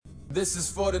This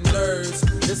is for the nerds,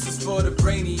 this is for the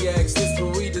brainiacs, this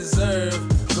what we deserve.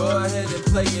 Go ahead and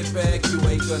play it back, you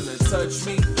ain't gonna touch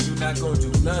me, you not gonna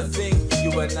do nothing,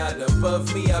 you are not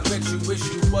above me, I bet you wish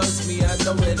you was me, I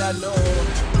know it, I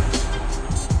know.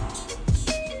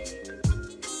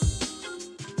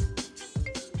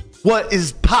 What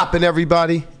is poppin',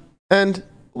 everybody? And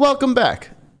welcome back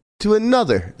to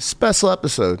another special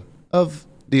episode of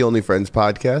the Only Friends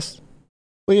podcast.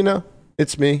 Well, you know,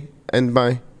 it's me and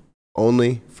my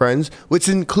only friends, which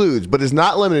includes, but is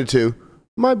not limited to,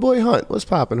 my boy Hunt. What's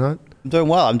poppin', Hunt? I'm doing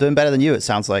well. I'm doing better than you, it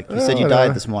sounds like. You said you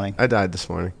died this morning. I died this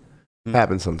morning.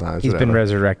 Happens sometimes. He's whatever. been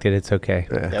resurrected. It's okay.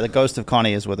 Yeah, the ghost of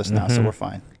Connie is with us now, so we're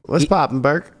fine. What's poppin',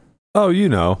 Burke? Oh, you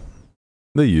know,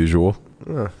 the usual.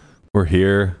 We're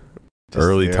here. Just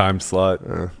early here. time slot.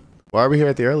 Why are we here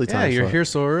at the early time? Yeah, you're slot? here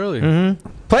so early.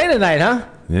 Playing tonight, huh?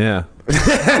 Yeah.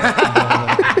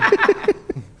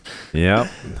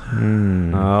 Yep.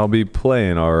 I'll be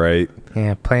playing all right.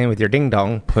 Yeah, playing with your ding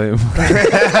dong. Play-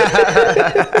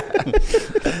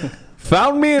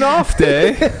 Found me an off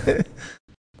day.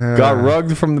 Got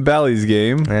rugged from the Bally's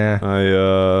game. Yeah.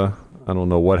 I don't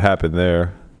know what happened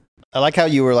there. I like how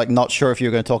you were like not sure if you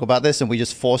were going to talk about this, and we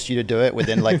just forced you to do it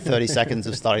within like 30 seconds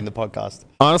of starting the podcast.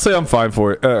 Honestly, I'm fine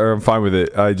for it. Or I'm fine with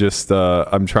it. I just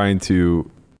I'm trying to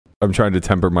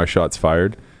temper my shots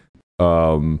fired.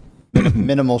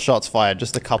 Minimal shots fired,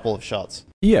 just a couple of shots.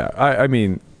 Yeah, I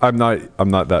mean, I'm not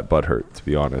that butthurt, to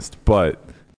be honest, but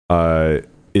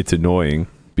it's annoying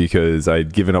because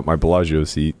I'd given up my Bellagio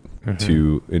seat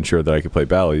to ensure that I could play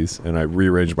Bally's, and I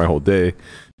rearranged my whole day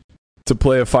to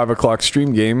play a 5 o'clock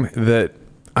stream game that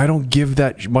I don't give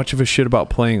that much of a shit about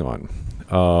playing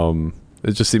on.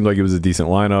 It just seemed like it was a decent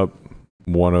lineup.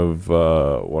 One of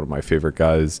my favorite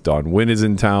guys, Don Wynn, is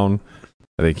in town.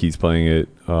 I think he's playing it,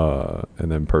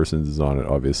 and then Persons is on it,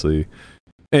 obviously.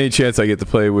 Any chance I get to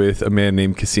play with a man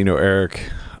named Casino Eric,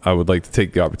 I would like to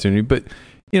take the opportunity. But,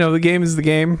 you know, the game is the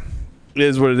game. It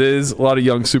is what it is. A lot of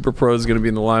young super pros going to be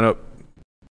in the lineup.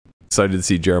 Excited to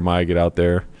see Jeremiah get out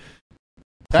there.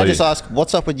 Can I just ask,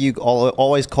 what's up with you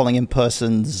always calling him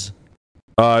Persons?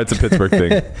 It's a Pittsburgh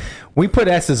thing. We put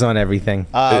S's on everything.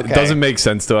 Okay. It doesn't make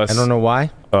sense to us. I don't know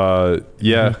why.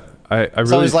 Yeah. I really.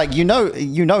 So it's like, you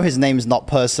know his name's not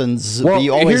Persons, Well, but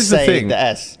you always here's the say thing. the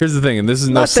S. Here's the thing, and this is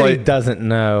no Not that he slight. doesn't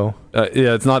know.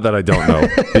 Yeah, it's not that I don't know,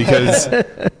 because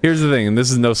here's the thing, and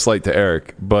this is no slight to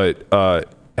Eric, but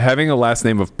having a last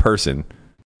name of Person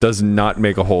does not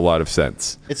make a whole lot of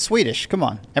sense. It's Swedish. Come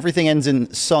on. Everything ends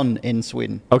in son in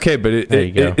Sweden. Okay, but There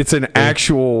you go. it's an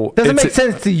actual. Doesn't it's make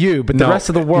sense to you, but the rest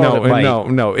of the world it might.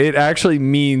 No. It actually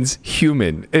means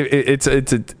human. It's a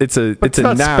it's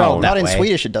noun. not spelled Not in way.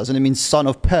 Swedish, it doesn't. It means son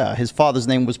of Per. His father's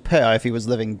name was Per if he was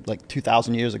living like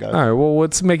 2,000 years ago. All right, well,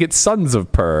 let's make it sons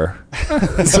of Per,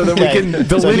 so that we Okay. can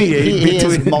So delineate he has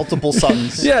between. multiple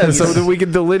sons. Yeah, so that we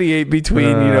can delineate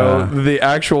between the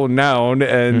actual noun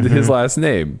and his last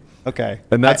name. Okay.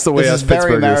 And that's the way this us is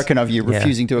very Pittsburghers- American of you, Yeah.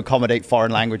 refusing to accommodate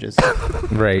foreign languages.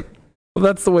 Right. Well,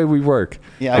 that's the way we work.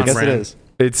 Yeah, I guess it is.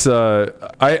 It's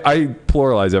I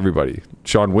pluralize everybody.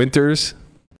 Sean Winters,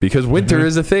 because winter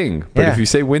is a thing. But Yeah. if you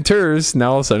say Winters,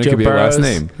 now all of a sudden it Joe could be a last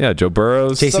Burrows. name. Yeah, Joe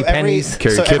Burrows. JC Penney's.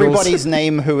 Kerry So Kittles. everybody's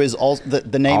name who is also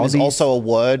the name is Aldi's. also a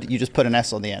word. You just put an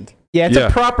S on the end. Yeah, it's Yeah. a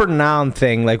proper noun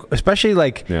thing. Like, especially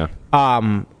like, Yeah.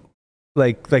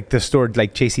 like the store,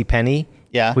 like J.C. Penney.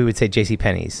 Yeah. We would say J.C.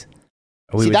 Penney's.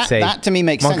 We See, would say that to me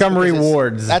makes Montgomery sense. because it's-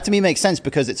 Ward's. That to me makes sense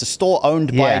because it's a store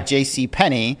owned Yeah. by J.C.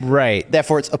 Penney. Right.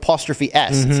 Therefore, it's apostrophe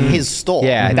S. It's his store.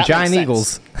 Yeah, That Giant makes Eagles.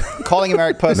 sense. Calling him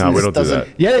Eric Persons No, we don't do doesn't, that.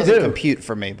 Yeah, they doesn't do. compute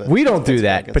for me. But We don't do Pittsburgh,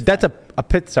 that, it's but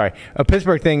that's fine. a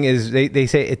Pittsburgh thing is they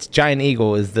say it's Giant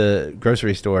Eagle is the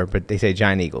grocery store, but they say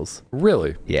Giant Eagles.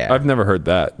 Really? Yeah. I've never heard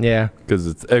that. Yeah, Because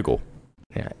it's Eagle.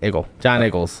 yeah, Eagle, Giant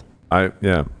Eagles,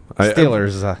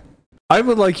 Steelers. I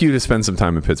would like you to spend some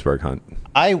time in Pittsburgh, Hunt.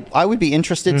 I would be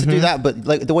interested to do that, but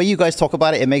like the way you guys talk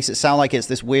about it, it makes it sound like it's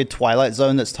this weird twilight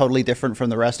zone that's totally different from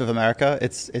the rest of America.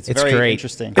 It's very great.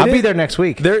 interesting. I'll be there next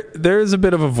week. There is a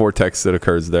bit of a vortex that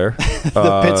occurs there.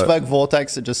 The Pittsburgh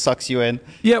vortex, it just sucks you in.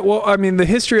 Yeah, well, I mean, the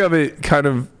history of it kind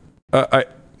of. I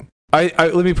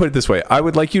let me put it this way. I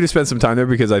would like you to spend some time there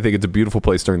because I think it's a beautiful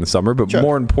place during the summer. But Sure.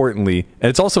 more importantly, and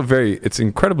it's also it's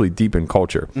incredibly deep in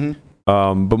culture.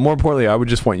 But more importantly, I would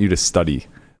just want you to study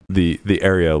the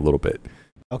area a little bit.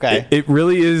 Okay. It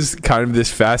really is kind of this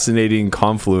fascinating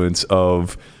confluence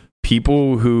of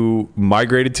people who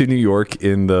migrated to New York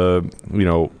in the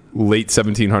late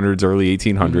 1700s, early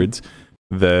 1800s,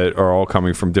 that are all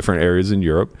coming from different areas in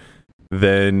Europe,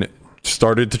 then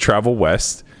started to travel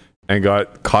west and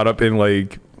got caught up in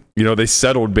like they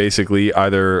settled basically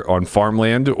either on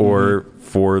farmland or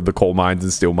for the coal mines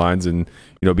and steel mines, and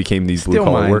became these blue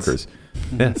collar workers.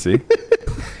 Yeah, see.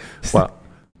 Wow.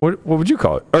 What would you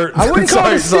call it? Or, I wouldn't call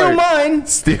it a steel mine.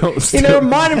 Steel.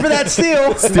 Mining for that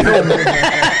steel.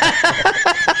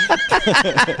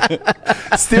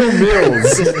 Steel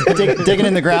mills. Digging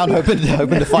in the ground, hoping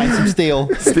to find some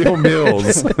steel. Steel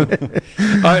mills.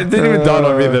 It didn't even dawn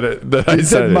on me that I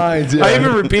said it. Mines, yeah. I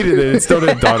even repeated it. It still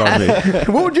didn't dawn on me.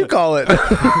 What would you call it?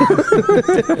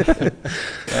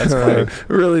 That's funny.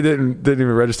 Really didn't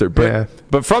even register.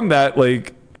 But from that,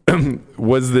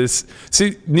 was this?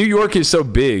 See, New York is so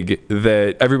big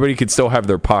that everybody could still have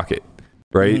their pocket,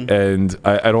 right? And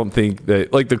I don't think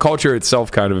that the culture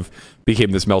itself kind of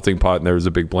became this melting pot, and there was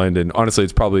a big blend. And honestly,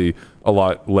 it's probably a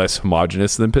lot less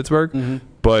homogenous than Pittsburgh.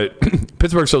 But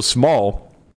Pittsburgh's so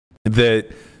small that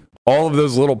all of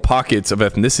those little pockets of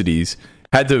ethnicities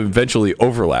had to eventually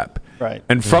overlap. Right.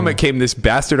 And from it came this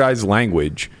bastardized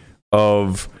language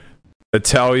of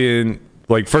Italian,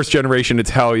 first generation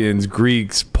Italians,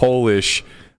 Greeks, Polish,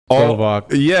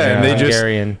 Slovak, and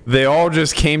Hungarian. they all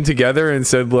just came together and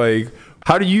said,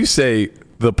 how do you say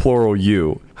the plural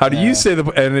you? How do you say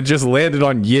and it just landed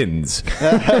on yins.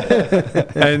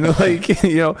 And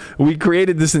we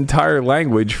created this entire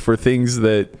language for things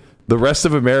that the rest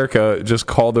of America just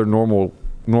call their normal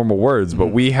words, but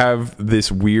we have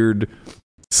this weird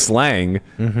slang,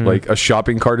 like a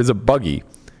shopping cart is a buggy.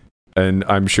 And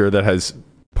I'm sure that has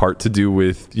part to do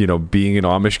with being an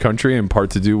Amish country, and part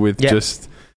to do with just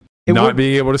not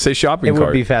being able to say shopping cart. It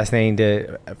would be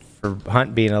fascinating for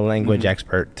Hunt, being a language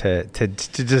expert, to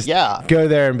just go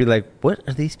there and be like, what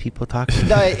are these people talking about?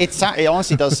 No, it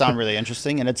honestly does sound really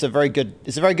interesting, and it's a very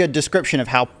good description of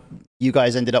how you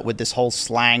guys ended up with this whole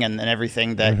slang and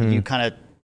everything that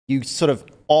you sort of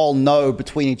all know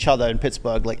between each other in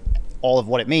Pittsburgh, all of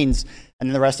what it means, and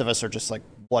then the rest of us are just like,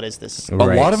 what is this? A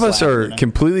lot of us are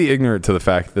completely ignorant to the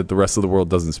fact that the rest of the world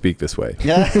doesn't speak this way.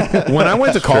 When I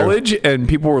went to college and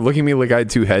people were looking at me like I had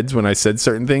two heads when I said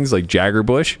certain things like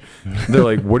Jaggerbush, they're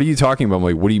like, what are you talking about? I'm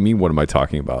like, what do you mean, what am I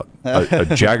talking about? A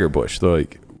Jaggerbush. They're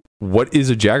like, what is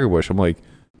a Jaggerbush? I'm like,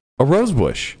 a rose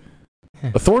bush,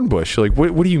 a thorn bush. Like,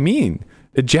 what do you mean?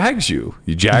 It jags you.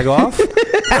 You jag off?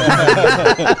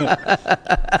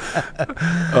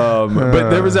 But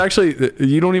there was actually,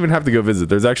 you don't even have to go visit.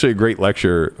 There's actually a great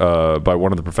lecture by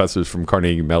one of the professors from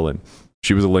Carnegie Mellon.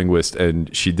 She was a linguist,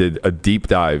 and she did a deep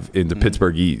dive into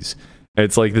Pittsburghese. And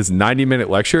it's like this 90-minute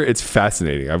lecture. It's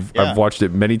fascinating. I've watched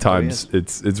it many times.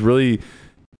 It's really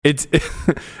it's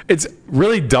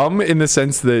really dumb in the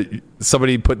sense that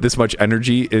somebody put this much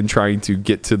energy in trying to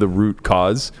get to the root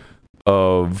cause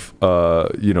of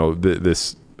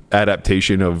this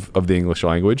adaptation of the English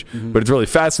language, but it's really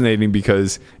fascinating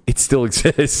because it still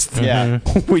exists.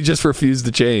 We just refuse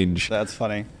to change. That's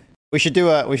funny. We should do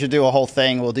a whole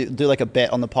thing. We'll do like a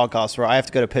bit on the podcast where I have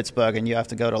to go to Pittsburgh and you have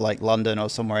to go to London or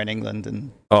somewhere in England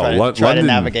and try to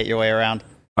navigate your way around.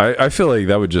 I feel like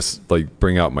that would just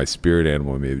bring out my spirit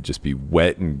animal. Maybe it would just be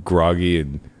wet and groggy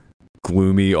and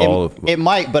gloomy. It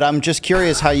might, but I'm just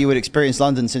curious how you would experience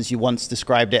London, since you once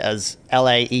described it as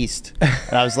LA East.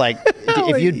 And I was like,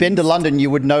 if you'd been to London, you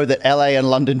would know that LA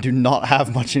and London do not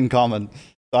have much in common.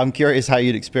 So I'm curious how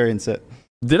you'd experience it.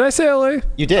 Did I say LA?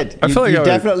 You did. I feel like you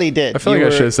definitely did. I feel like I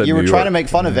should have said you were New trying York. to make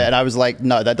fun of it, and I was like,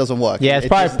 no, that doesn't work. Yeah, it's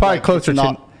probably closer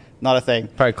to not a thing.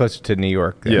 Probably closer to New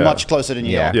York. Yeah. Much closer to New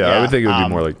York. Yeah, I would think it would be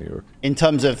more like New York. In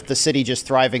terms of the city just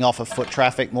thriving off of foot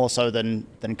traffic more so than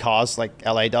cars, like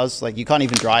LA does. Like, you can't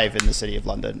even drive in the city of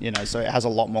London, so it has a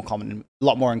lot more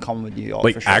in common with New York.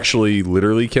 Like, for sure. actually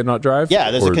literally cannot drive?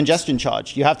 Yeah, there's a congestion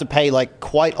charge. You have to pay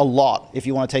quite a lot if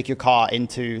you want to take your car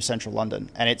into central London.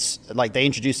 And it's they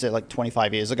introduced it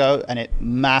 25 years ago, and it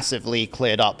massively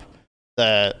cleared up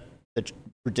the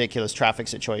ridiculous traffic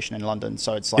situation in London.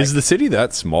 So it's is the city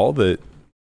that small that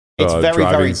it's very,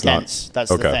 very dense. Not...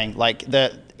 That's the thing.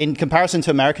 In comparison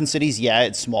to American cities,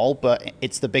 it's small, but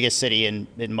it's the biggest city in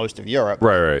most of Europe.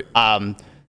 Right.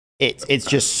 It's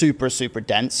just super, super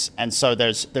dense, and so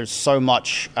there's so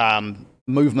much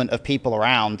movement of people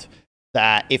around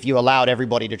that if you allowed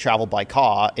everybody to travel by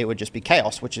car, it would just be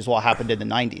chaos, which is what happened in the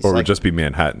 90s. Or it would just be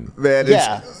Manhattan. Man,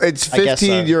 it's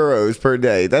 15 euros per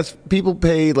day. That's people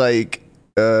pay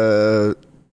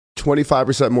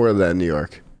 25% more than that in New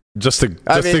York. Just to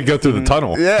go through the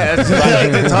tunnel. Yeah, it's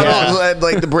the tunnels and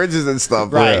the bridges and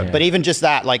stuff. Right, yeah. But even just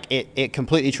that, it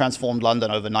completely transformed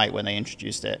London overnight when they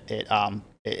introduced it.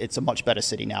 It's a much better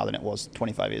city now than it was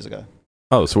 25 years ago.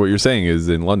 Oh, so what you're saying is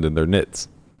in London they're nits.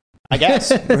 I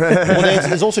guess. Well,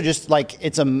 there's also just like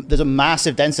there's a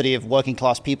massive density of working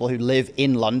class people who live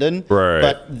in London, right?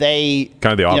 But they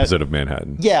kind of the opposite of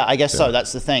Manhattan. Yeah, I guess so.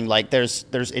 That's the thing. Like,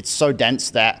 it's so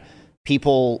dense that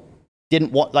people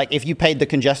didn't want, like, if you paid the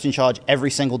congestion charge every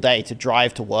single day to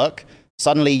drive to work,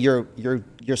 suddenly your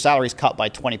salary's cut by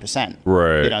 20%.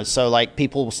 Right. You know, so like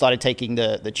people started taking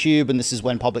the tube, and this is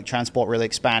when public transport really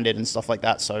expanded and stuff like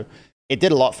that. So it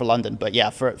did a lot for London. But yeah,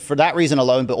 for that reason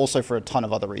alone, but also for a ton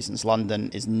of other reasons,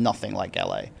 London is nothing like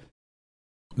LA.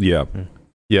 Yeah.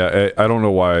 Yeah, I don't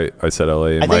know why I said LA.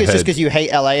 I think it's just because you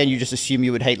hate LA and you just assume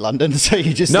you would hate London, so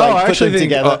you just I put them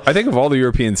together. I think of all the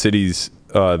European cities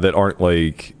that aren't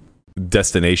like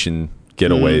destination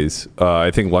getaways,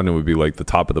 I think London would be like the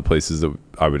top of the places that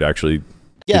I would actually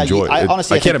enjoy.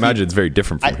 Honestly, I can't imagine it's very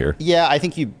different from here. Yeah, I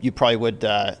think you probably would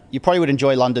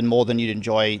enjoy London more than you'd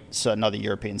enjoy certain other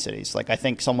European cities. Like I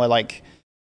think somewhere like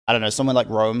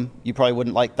Rome, you probably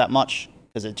wouldn't like that much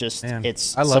because it's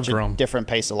such a different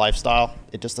pace of lifestyle.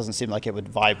 It just doesn't seem like it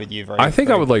would vibe with you very. I think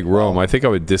I would like Rome. I think I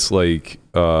would dislike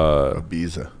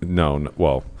Ibiza. No,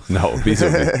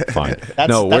 Ibiza would be fine.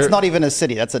 That's not even a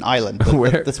city. That's an island.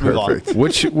 Let's move on.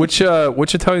 Which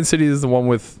Italian city is the one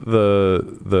with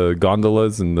the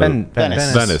gondolas and the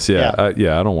Venice? Yeah. I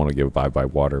don't want to get by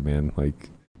water, man. Like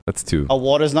that's too. Oh,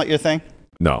 water's not your thing?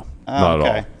 No, not at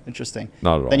all. Interesting.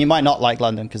 Not at all. Then you might not like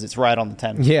London because it's right on the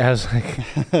Thames. Yeah, I was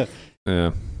like,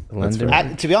 yeah.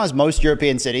 London. To be honest, most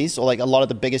European cities, or like a lot of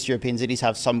the biggest European cities,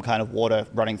 have some kind of water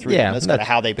running through them. That's kind of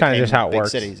how they became just how it big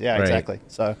works. cities. Yeah, right. Exactly.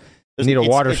 So you need a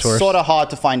water source. It's sort of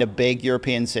hard to find a big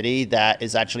European city that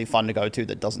is actually fun to go to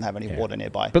that doesn't have any water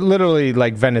nearby. But literally,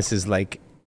 like Venice is like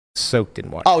soaked in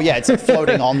water. Oh yeah, it's like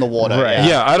floating on the water. Right.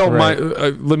 Yeah, I don't mind.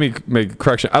 Let me make a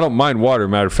correction. I don't mind water.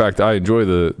 Matter of fact, I enjoy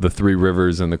the three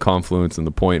rivers and the confluence and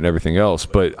the point and everything else.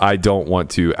 But I don't want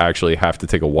to actually have to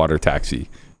take a water taxi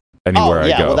anywhere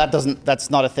I go. Well,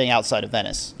 that's not a thing outside of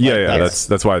Venice.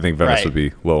 That's why I think Venice would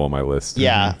be low on my list.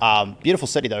 Yeah, beautiful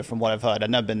city though, from what I've heard.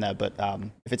 I've never been there, but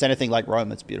if it's anything like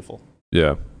Rome, it's beautiful.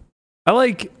 Yeah, I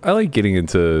like getting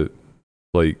into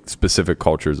like specific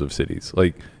cultures of cities.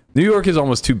 Like New York is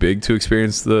almost too big to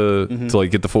experience to like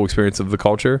get the full experience of the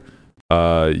culture.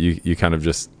 You kind of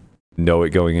just know it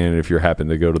going in. If you happen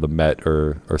to go to the Met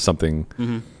or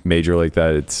something major like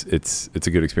that, it's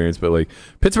a good experience. But like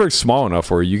Pittsburgh's small enough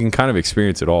where you can kind of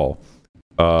experience it all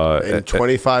in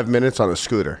 25 minutes on a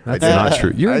scooter. That's not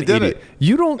true. You're an idiot.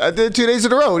 You don't. I did it 2 days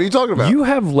in a row. What are you talking about? You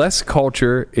have less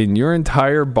culture in your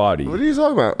entire body. What are you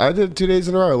talking about? I did it 2 days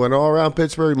in a row. I went all around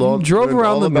Pittsburgh. You drove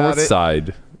around the north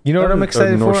side. You know what I'm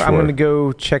excited for? I'm going to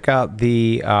go check out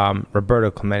the Roberto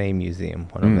Clemente Museum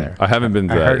when I'm there. I haven't been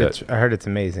to that yet. I heard it's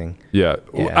amazing. Yeah.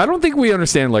 I don't think we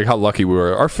understand like how lucky we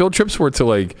were. Our field trips were to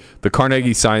like the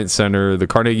Carnegie Science Center, the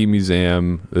Carnegie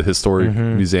Museum, the Historic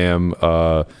Museum.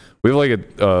 We have like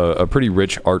a pretty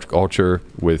rich art culture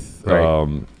with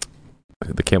the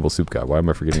Campbell Soup guy. Why am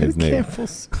I forgetting his name?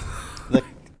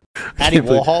 Andy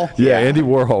Warhol? Yeah, Andy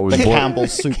Warhol was born. Campbell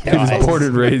Soup guy. He was born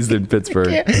and raised in Pittsburgh.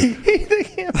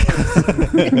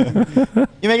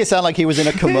 You make it sound like he was in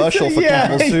a commercial for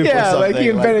Campbell Soup or something. Like he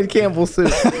invented Campbell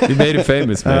Soup. He made it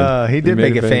famous, man. He did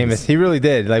make it famous. He really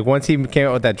did. Like once he came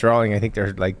out with that drawing, I think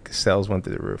their like sales went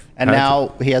through the roof. And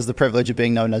now he has the privilege of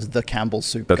being known as the Campbell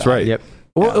Soup guy. That's right. Yep.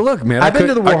 Well, look, man, I've been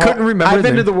to the Warhol. I couldn't remember. I've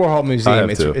been to the Warhol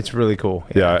Museum. Too. It's really cool.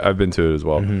 Yeah, I've been to it as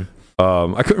well.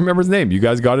 I couldn't remember his name. You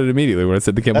guys got it immediately when I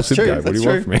said the Campbell Soup guy. What do you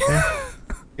want from me?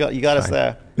 You got us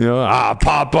there. You know,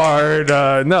 pop art.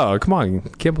 No, come on,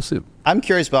 Campbell Soup. I'm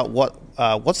curious about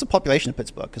what's the population of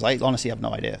Pittsburgh, because I honestly have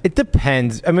no idea. It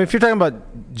depends. I mean, if you're talking about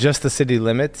just the city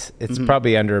limits, it's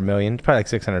probably under 1 million. It's probably like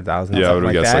 600,000. Yeah, I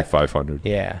would guess like 500.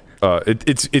 Yeah.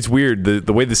 It's weird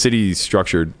the way the city's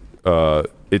structured.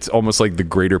 It's almost like the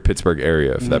greater Pittsburgh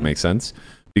area, if that makes sense,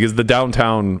 because the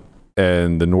downtown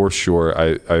and the North Shore,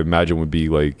 I imagine, would be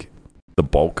like the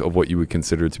bulk of what you would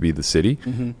consider to be the city.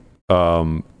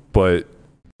 But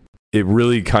it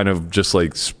really kind of just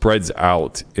like spreads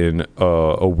out in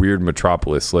a weird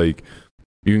metropolis. Like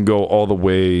you can go all the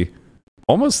way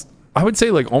almost, I would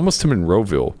say like almost to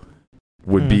Monroeville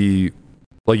would be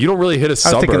like, you don't really hit a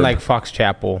suburb. I was thinking like Fox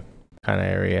Chapel kind of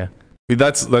area. I mean,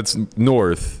 that's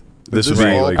north. This would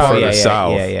be like part further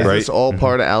south, right? Is this all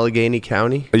part of Allegheny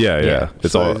County? Yeah.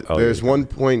 It's all. There's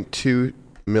 1.2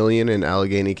 million in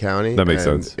Allegheny County. That makes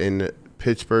sense. In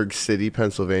Pittsburgh City,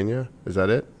 Pennsylvania, is that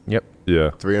it? Yep.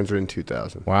 Yeah.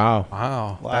 302,000.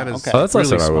 Wow. That is okay. That's less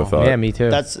than I would have thought. Yeah, me too.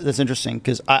 That's interesting,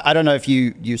 because I don't know if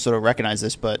you sort of recognize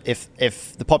this, but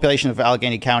if the population of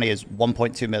Allegheny County is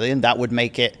 1.2 million, that would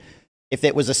make it if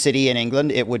it was a city in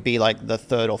England, it would be like the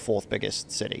third or fourth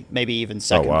biggest city, maybe even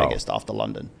second biggest after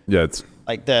London. Yeah, it's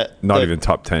like not even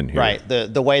top 10 here. Right.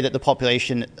 The way that the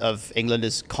population of England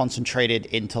is concentrated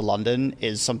into London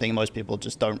is something most people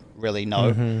just don't really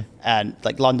know. And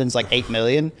like London's like 8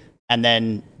 million. And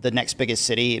then the next biggest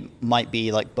city might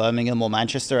be like Birmingham or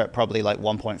Manchester at probably like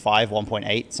 1.5,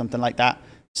 1.8, something like that.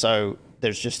 So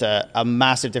there's just a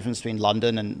massive difference between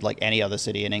London and like any other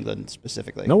city in England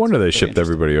specifically. No wonder they shipped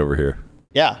everybody over here.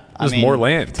 Yeah. There's more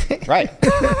land. Right.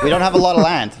 We don't have a lot of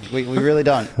land. We really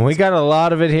don't. We got a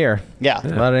lot of it here. Yeah.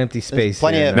 A lot of empty space.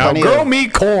 Now grow me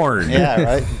corn. Yeah,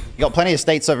 right. You got plenty of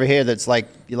states over here that's like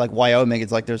Wyoming.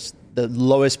 It's like there's the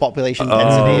lowest population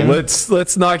density.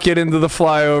 Let's not get into the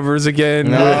flyovers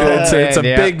again. No. It's a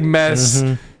big mess.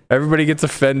 Everybody gets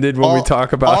offended when we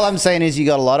talk about. All I'm saying is you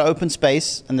got a lot of open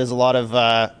space, and there's a lot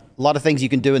of things you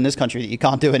can do in this country that you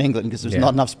can't do in England because there's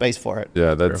not enough space for it.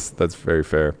 Yeah, that's very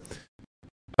fair.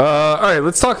 All right,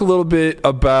 let's talk a little bit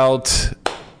about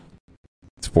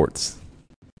sports.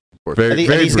 Are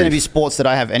these going to be sports that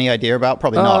I have any idea about?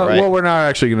 Probably not, right? Well, we're not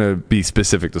actually going to be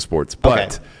specific to sports,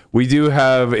 but we do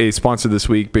have a sponsor this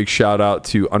week. Big shout out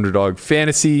to Underdog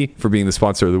Fantasy for being the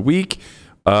sponsor of the week.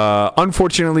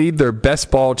 Unfortunately, their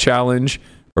Best Ball Challenge,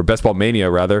 or Best Ball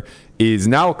Mania rather, is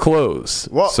now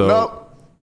closed. Well, no.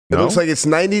 It looks like it's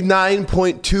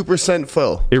 99.2%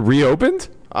 full. It reopened?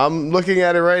 I'm looking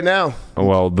at it right now.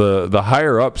 Well, the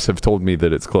higher-ups have told me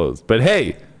that it's closed. But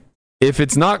hey, if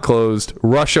it's not closed,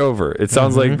 rush over. It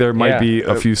sounds like there might be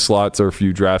a few slots or a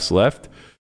few drafts left.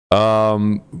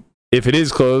 If it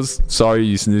is closed, sorry,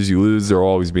 you snooze, you lose. There will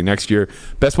always be next year.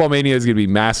 Best Ball Mania is going to be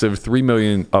massive. $3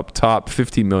 million up top,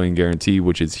 $15 million guarantee,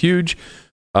 which is huge.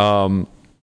 But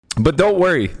don't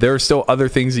worry. There are still other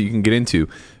things that you can get into.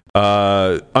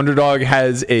 Underdog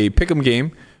has a pick'em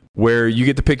game where you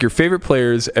get to pick your favorite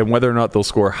players and whether or not they'll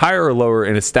score higher or lower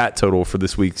in a stat total for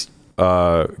this week's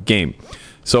game.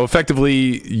 So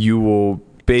effectively, you will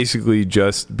basically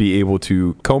just be able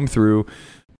to comb through,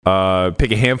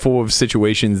 pick a handful of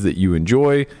situations that you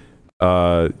enjoy,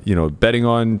 betting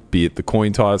on, be it the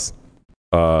coin toss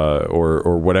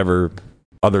or whatever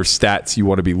other stats you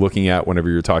want to be looking at whenever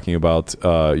you're talking about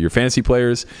your fantasy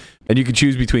players. And you can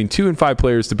choose between 2 and 5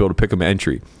 players to build a pick'em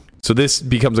entry. So this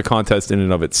becomes a contest in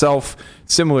and of itself,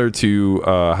 similar to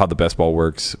how the best ball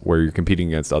works, where you're competing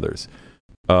against others.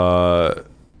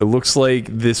 It looks like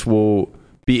this will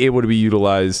be able to be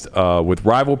utilized with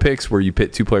rival picks, where you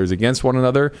pit 2 players against one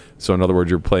another. So in other words,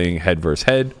 you're playing head versus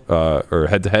head, or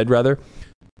head to head rather.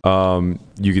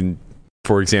 You can,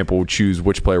 for example, choose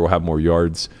which player will have more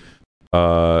yards.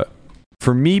 For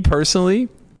me personally,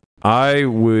 I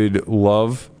would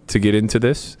love to get into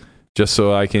this just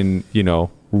so I can,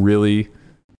 really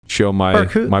show my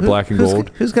black and gold.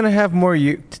 Who's going to have more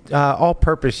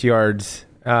all-purpose yards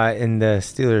in the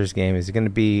Steelers game? Is it going to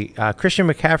be Christian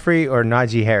McCaffrey or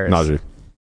Najee Harris? Najee.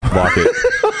 Lock it.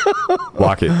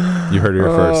 Lock it. You heard it here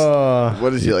first.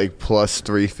 What is he, like plus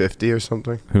 350 or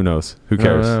something? Who knows? Who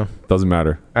cares? Doesn't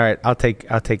matter. All right, I'll take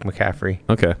McCaffrey.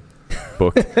 Okay.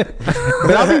 Booked.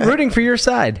 But I'll be rooting for your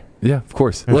side. Yeah, of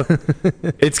course. Look,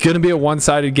 it's going to be a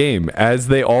one-sided game, as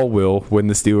they all will when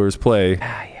the Steelers play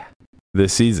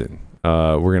this season.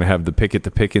 We're going to have the Pickett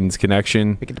to Pickens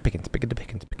connection. Pickett to Pickens.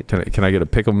 Can I get a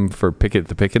pick 'em for Pickett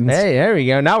to Pickens? Hey, there we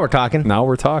go. Now we're talking.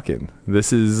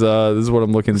 This is what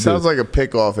I'm looking to do. Sounds like a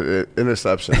pick-off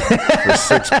interception for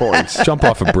 6 points. Jump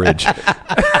off a bridge.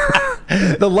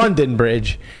 The London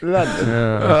Bridge. All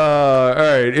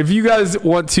right. If you guys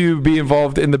want to be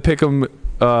involved in the Pick'em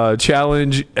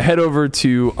challenge, head over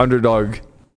to Underdog.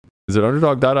 Is it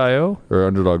underdog.io or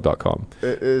underdog.com?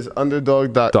 It is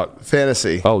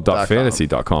underdog.fantasy.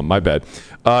 .fantasy.com. My bad.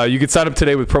 You can sign up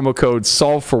today with promo code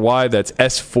SOLVE4Y. That's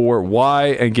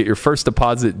S4Y, and get your first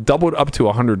deposit doubled up to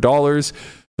 $100.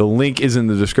 The link is in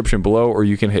the description below, or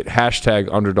you can hit hashtag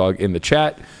underdog in the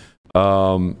chat.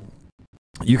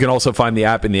 You can also find the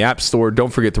app in the App Store.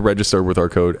 Don't forget to register with our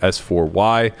code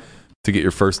S4Y to get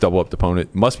your first double up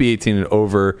opponent. Must be 18 and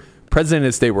over. President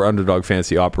of state where Underdog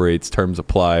Fantasy operates. Terms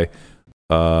apply.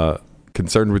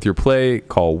 Concerned with your play,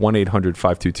 call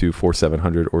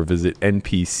 1-800-522-4700 or visit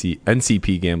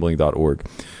ncpgambling.org.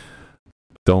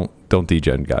 Don't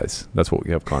degen, guys. That's what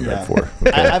we have Conrad for.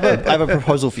 Okay? I have a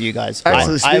proposal for you guys.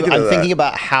 Actually, I'm thinking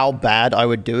about how bad I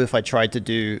would do if I tried to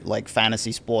do like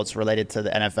fantasy sports related to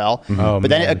the NFL.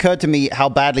 Then it occurred to me how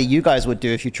badly you guys would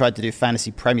do if you tried to do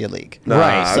fantasy Premier League.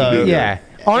 Right. So yeah.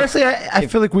 Honestly, I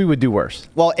feel like we would do worse.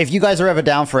 Well, if you guys are ever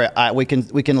down for it, we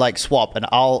can like swap, and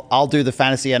I'll do the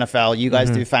fantasy NFL. You guys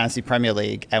do fantasy Premier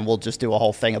League, and we'll just do a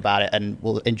whole thing about it, and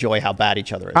we'll enjoy how bad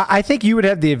each other is. I think you would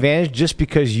have the advantage just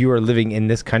because you are living in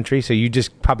this country, so you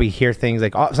just probably hear things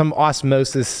like some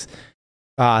osmosis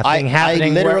thing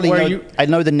happening. I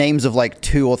know the names of like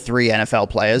 2 or 3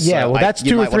 NFL players. Yeah, so well, that's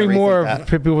 2 or 3 more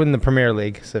people in the Premier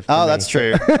League. So that's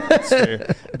true. That's true.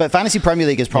 But fantasy Premier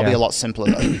League is probably a lot simpler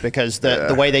though, because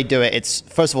the way they do it, it's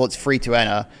first of all it's free to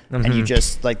enter, and you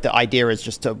just like the idea is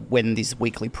just to win these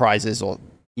weekly prizes or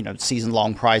season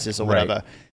long prizes or whatever. Right.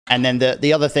 And then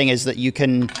the other thing is that you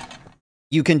can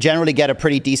generally get a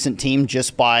pretty decent team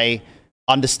just by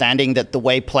understanding that the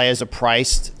way players are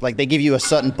priced, like they give you a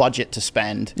certain budget to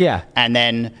spend. Yeah. And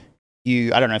then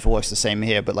I don't know if it works the same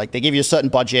here, but like they give you a certain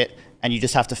budget and you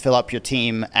just have to fill up your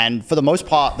team. And for the most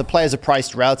part, the players are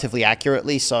priced relatively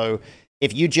accurately. So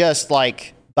if you just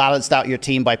like balanced out your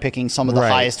team by picking some of the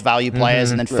highest value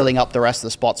players and then filling up the rest of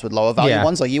the spots with lower value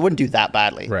ones, like you wouldn't do that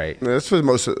badly. Right. Yeah, that's what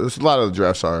a lot of the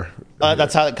drafts are.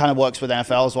 That's how it kind of works with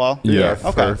NFL as well? Yeah.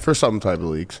 Okay. For some type of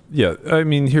leagues. Yeah. I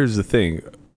mean, here's the thing.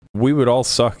 We would all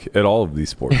suck at all of these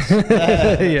sports.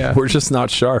 Yeah. We're just not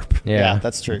sharp. Yeah,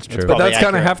 that's true. It's true. But that's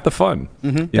kind of half the fun.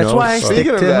 That's why I stick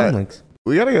to that.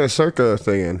 We got to get a Circa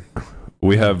thing in.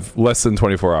 We have less than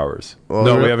 24 hours.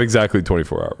 Well, we have exactly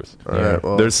 24 hours. All right,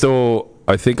 well. There's still,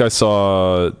 I think I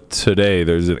saw today,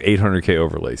 there's an 800K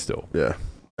overlay still. Yeah.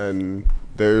 And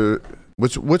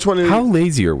which one is... How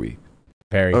lazy are we?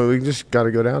 Very. Oh, we just got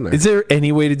to go down there. Is there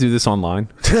any way to do this online?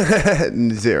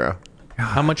 0.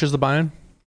 How much is the buy-in?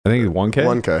 I think it's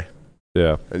 1K. 1K.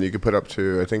 Yeah. And you can put up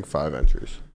to, I think, 5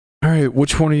 entries. All right.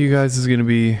 Which one of you guys is going to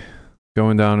be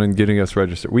going down and getting us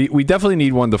registered? We definitely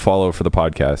need one to follow for the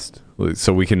podcast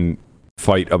so we can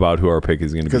fight about who our pick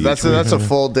is going to be. Because that's a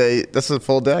full day. That's a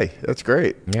full day. That's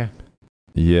great. Yeah.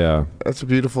 Yeah. That's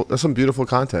some beautiful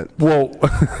content. Well,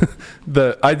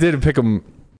 I did a pick 'em.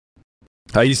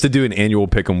 I used to do an annual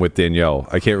pick 'em with Danielle.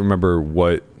 I can't remember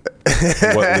what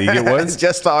league it was.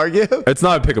 Just to argue? It's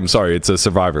not a pick 'em, sorry. It's a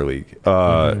Survivor League.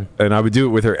 And I would do it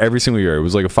with her every single year. It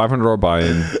was like a $500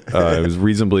 buy-in. It was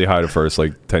reasonably high to first,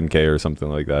 like 10K or something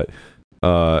like that.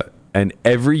 And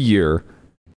every year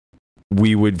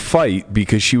we would fight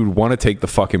because she would want to take the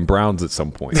fucking Browns at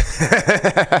some point.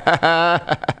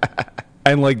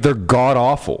 And like they're god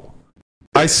awful.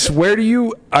 I swear to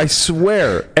you,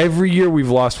 every year we've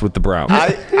lost with the Browns.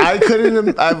 I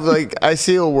couldn't. I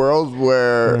see a world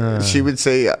where she would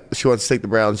say she wants to take the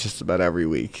Browns just about every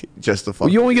week, just to fuck. Well,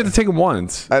 you only get to take them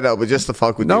once. I know, but just to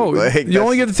fuck with you. No, you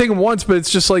only get to take them once, but it's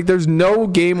just like there's no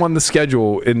game on the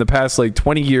schedule in the past like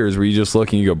 20 years where you just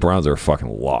look and you go, Browns are a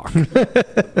fucking lock.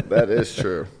 That is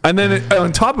true. And then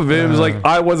on top of it, it was like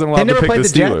I wasn't allowed to pick the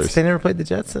Steelers. Jets. They never played the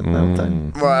Jets at that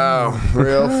time. Wow,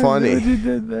 real funny.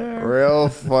 Real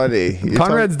funny.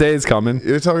 Conrad's day is coming.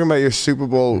 You're talking about your Super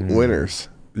Bowl winners.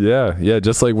 Yeah,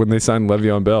 just like when they signed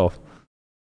Le'Veon Bell.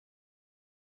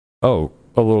 Oh,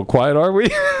 a little quiet, are we?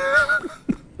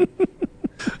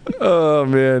 Oh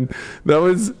man, that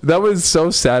was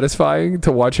so satisfying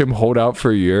to watch him hold out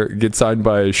for a year, get signed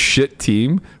by a shit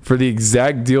team for the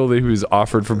exact deal that he was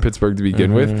offered from Pittsburgh to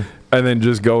begin with, and then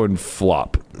just go and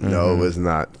flop. No, it was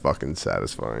not fucking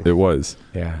satisfying. It was.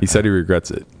 Yeah, he said he regrets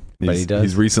it. But he does.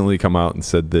 He's recently come out and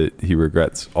said that he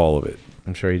regrets all of it.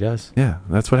 I'm sure he does. Yeah,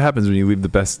 that's what happens when you leave the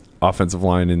best offensive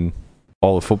line in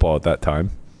all of football at that time.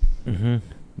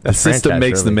 The system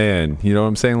makes the man. You know what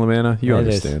I'm saying, Lamanna? You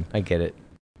understand. I get it.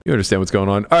 You understand what's going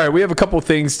on. All right, we have a couple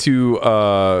things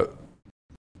to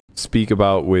speak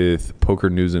about with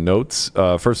Poker News and Notes.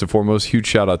 First and foremost, huge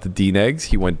shout out to Dean Eggs.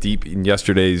 He went deep in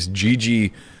yesterday's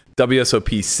GG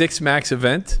WSOP 6 Max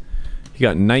event. He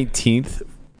got 19th.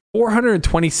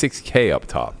 426K up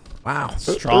top. Wow.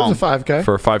 Strong. It was a 5K.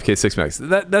 For a 5K 6 Max.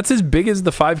 That's as big as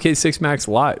the 5K 6 Max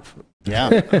live. Yeah.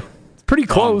 It's pretty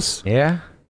close. Yeah.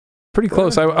 Pretty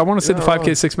close. I want to say the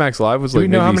 5K 6 Max live was Do like we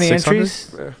know maybe how many 600?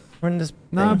 entries? We're in this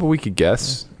Nah, but we could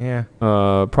guess. Yeah.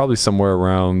 Probably somewhere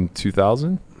around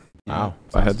 2,000. Wow.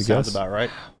 If I had to Sounds guess. about right.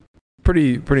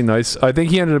 Pretty nice. I think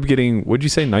he ended up getting, what'd you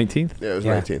say, 19th? Yeah, it was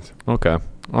 19th. Okay.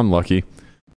 Unlucky.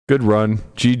 Good run.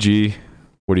 GG.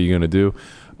 What are you going to do?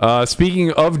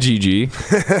 Speaking of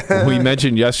GG, we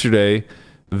mentioned yesterday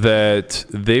that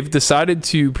they've decided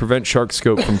to prevent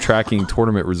SharkScope from tracking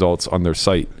tournament results on their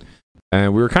site.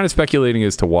 And we were kind of speculating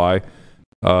as to why.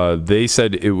 They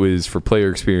said it was for player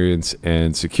experience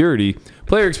and security.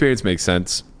 Player experience makes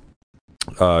sense.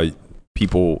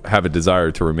 People have a desire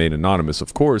to remain anonymous,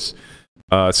 of course.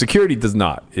 Security does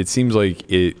not. It seems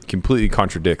like it completely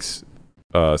contradicts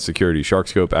security.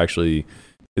 SharkScope actually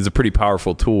is a pretty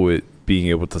powerful tool at being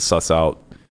able to suss out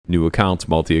new accounts,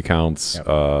 multi-accounts,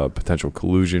 potential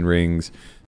collusion rings,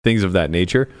 things of that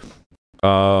nature.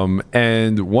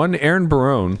 And one Aaron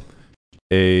Barone,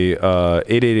 a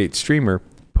 888 streamer,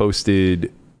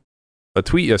 posted a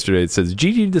tweet yesterday that says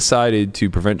GG decided to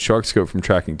prevent SharkScope from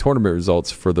tracking tournament results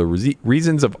for the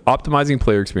reasons of optimizing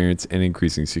player experience and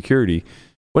increasing security,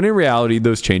 when in reality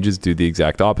those changes do the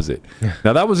exact opposite.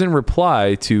 Now that was in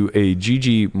reply to a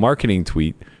GG marketing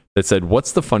tweet that said,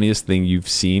 "What's the funniest thing you've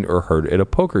seen or heard at a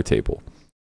poker table?"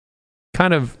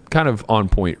 Kind of on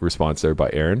point response there by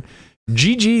Aaron.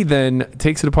 GG then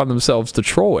takes it upon themselves to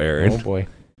troll Aaron. Oh boy.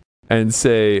 And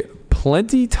say,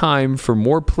 "Plenty time for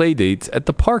more play dates at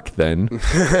the park then,"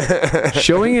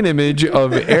 showing an image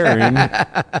of Aaron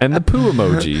and the poo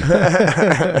emoji.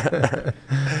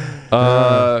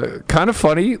 Kind of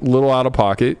funny, little out of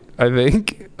pocket, I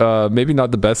think. Maybe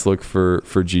not the best look for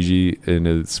GG in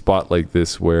a spot like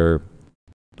this, where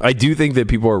I do think that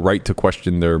people are right to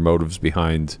question their motives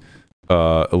behind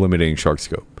eliminating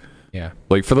SharkScope. Yeah.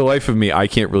 Like, for the life of me, I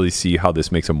can't really see how this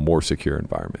makes a more secure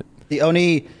environment.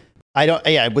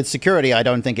 With security, I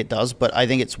don't think it does, but I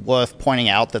think it's worth pointing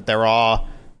out that there are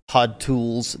HUD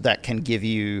tools that can give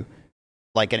you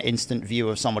like an instant view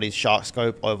of somebody's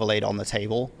SharkScope overlaid on the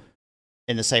table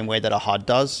in the same way that a HUD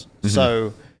does. Mm-hmm.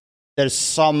 So there's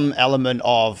some element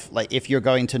of, like, if you're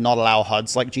going to not allow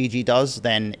HUDs like GG does,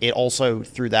 then it also,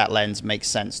 through that lens, makes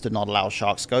sense to not allow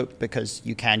SharkScope, because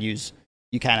you can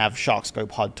have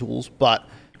SharkScope HUD tools. But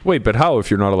wait, but how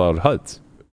if you're not allowed HUDs?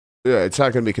 Yeah, it's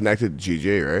not going to be connected to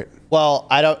GG, right? Well,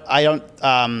 I don't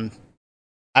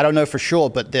know for sure,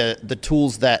 but the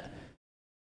tools that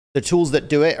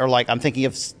do it are, like, I'm thinking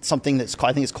of something I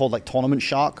think it's called like Tournament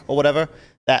Shark or whatever.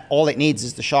 That all it needs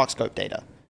is the SharkScope data.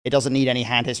 It doesn't need any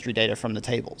hand history data from the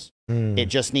tables. It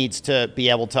just needs to be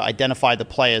able to identify the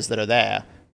players that are there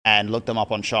and look them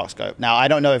up on SharkScope. Now, I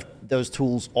don't know if those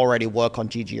tools already work on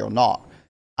GG or not.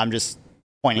 I'm just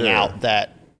pointing out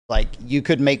that, like, you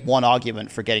could make one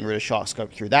argument for getting rid of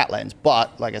SharkScope through that lens,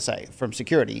 but like I say, from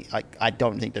security, I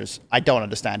don't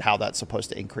understand how that's supposed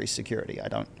to increase security. I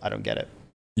don't get it.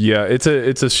 Yeah, it's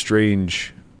a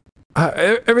strange.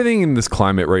 Everything in this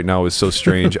climate right now is so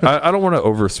strange. I don't want to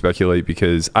over speculate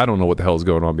because I don't know what the hell is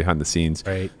going on behind the scenes.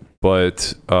 Right.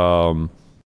 But I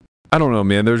don't know,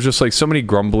 man. There's just like so many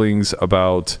grumblings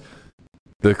about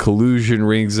the collusion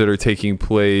rings that are taking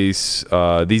place.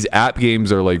 These app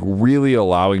games are like really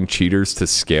allowing cheaters to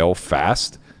scale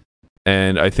fast.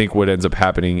 And I think what ends up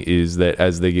happening is that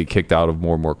as they get kicked out of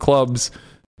more and more clubs,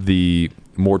 the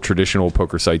more traditional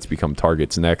poker sites become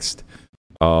targets next.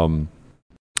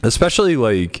 Especially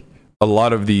like a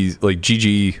lot of these, like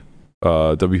GG,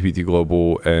 WPT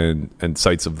Global, and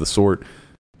sites of the sort,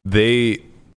 they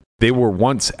were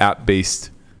once app-based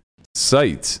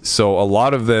sites, so a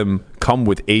lot of them come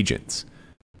with agents,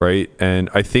 right?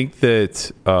 And I think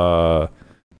that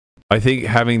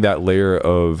having that layer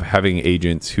of having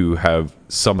agents who have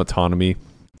some autonomy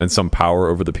and some power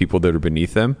over the people that are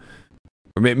beneath them,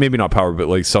 or maybe not power, but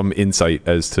like some insight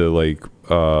as to like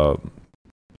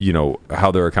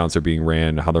how their accounts are being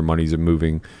ran, how their monies are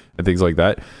moving, and things like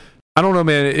that. I don't know,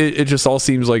 man. It just all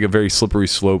seems like a very slippery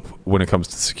slope when it comes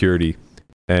to security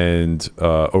and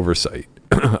oversight.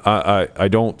 I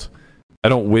don't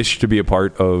wish to be a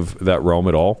part of that realm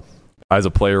at all as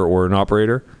a player or an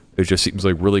operator. It just seems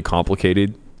like really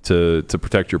complicated to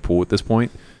protect your pool at this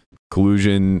point.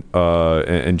 Collusion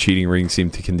and cheating rings seem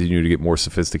to continue to get more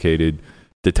sophisticated.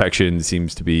 Detection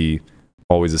seems to be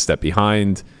always a step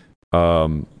behind.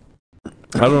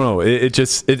 I don't know.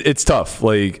 It's tough.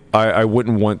 Like I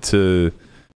wouldn't want to.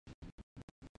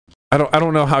 I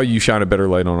don't know how you shine a better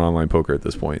light on online poker at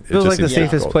this point. Feels like the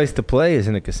safest place to play is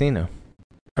in a casino.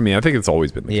 I mean, I think it's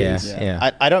always been the case.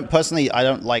 Yeah. I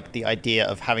don't like the idea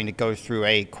of having to go through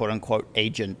a quote unquote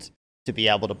agent to be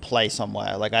able to play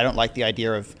somewhere. Like, I don't like the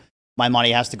idea of my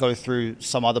money has to go through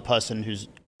some other person whose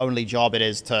only job it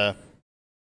is to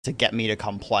get me to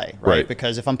come play, right?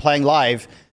 Because if I'm playing live,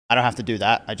 I don't have to do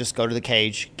that. I just go to the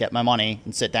cage, get my money,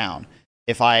 and sit down.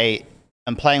 If I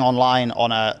am playing online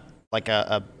on a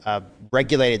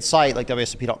regulated site like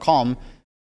WSOP.com,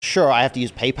 sure, I have to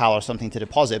use PayPal or something to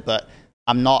deposit, but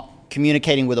I'm not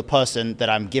communicating with a person that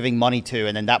I'm giving money to,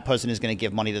 and then that person is going to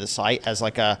give money to the site as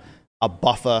like a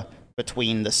buffer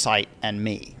between the site and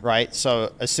me, right?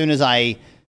 So as soon as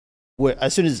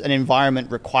an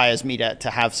environment requires me to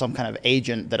have some kind of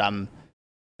agent that I'm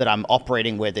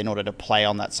operating with in order to play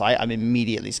on that site, I'm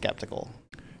immediately skeptical.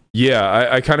 Yeah,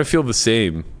 I kind of feel the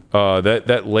same.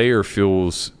 That layer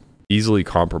feels easily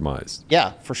compromised.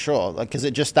 Yeah, for sure. Because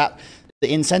the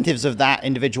incentives of that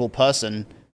individual person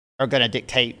are going to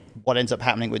dictate what ends up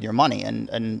happening with your money.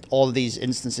 And all of these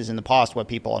instances in the past where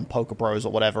people on Poker Bros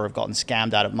or whatever have gotten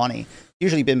scammed out of money,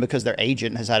 usually been because their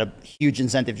agent has had a huge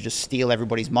incentive to just steal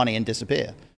everybody's money and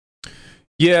disappear.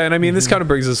 Yeah, and I mean, this kind of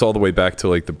brings us all the way back to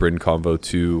like the Bryn convo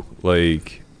too.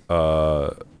 Like,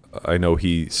 I know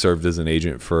he served as an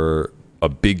agent for a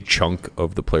big chunk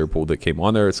of the player pool that came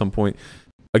on there at some point.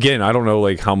 Again, I don't know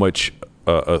like how much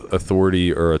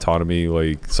authority or autonomy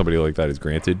like somebody like that is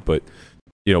granted, but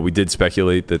you know, we did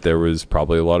speculate that there was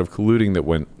probably a lot of colluding that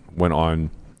went on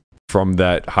from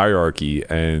that hierarchy,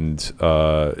 and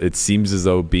it seems as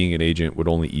though being an agent would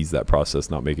only ease that process,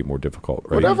 not make it more difficult.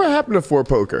 Right? Whatever happened to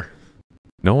 4Poker?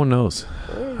 No one knows.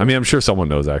 I mean, I'm sure someone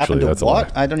knows. Actually, that's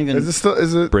what? I don't even. Is it still?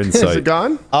 Is it? Bryn's is site. it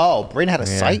gone? Oh, Bryn had a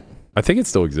site. I think it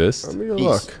still exists. Let me go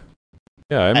look.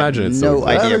 Yeah, I imagine it's still no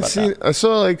idea I haven't about seen. that. I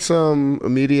saw like some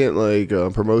immediate like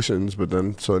promotions, but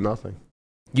then saw nothing.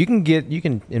 You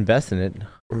can invest in it.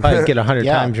 Probably get 100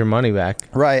 Yeah. times your money back.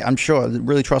 Right, I'm sure.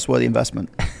 Really trustworthy investment.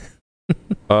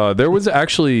 There was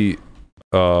actually.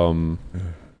 Let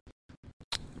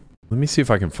me see if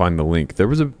I can find the link. There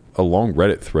was a long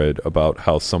Reddit thread about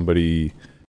how somebody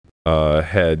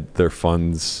had their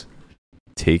funds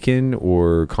taken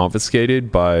or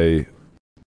confiscated by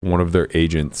one of their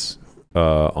agents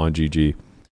on GG.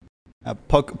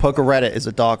 Poker Reddit is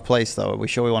a dark place, though. Are we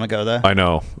sure we want to go there? I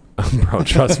know. Bro,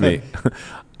 trust me.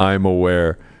 I'm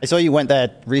aware. I saw you went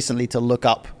there recently to look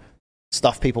up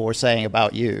stuff people were saying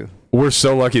about you. We're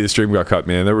so lucky the stream got cut,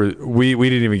 man. We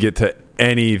didn't even get to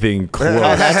anything close.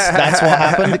 That's what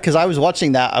happened, because I was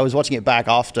watching that. I was watching it back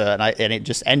after, and it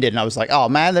just ended, and I was like, oh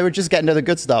man, they were just getting to the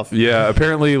good stuff. Yeah,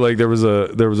 apparently, like there was a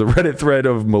Reddit thread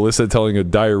of Melissa telling a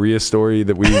diarrhea story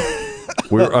that we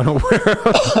were unaware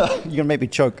of. You're gonna make me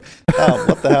choke. Oh,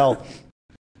 what the hell?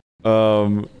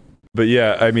 But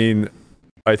yeah, I mean,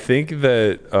 I think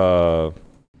that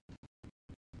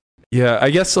yeah, I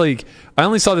guess like I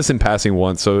only saw this in passing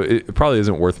once, so it probably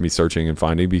isn't worth me searching and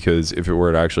finding, because if it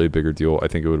were actually a bigger deal, I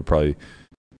think it would have probably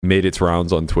made its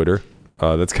rounds on Twitter.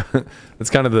 That's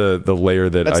kind of the layer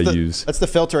that I use. That's the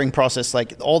filtering process.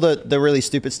 Like all the really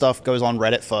stupid stuff goes on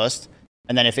Reddit first,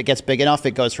 and then if it gets big enough,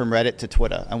 it goes from Reddit to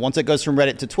Twitter. And once it goes from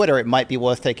Reddit to Twitter, it might be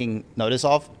worth taking notice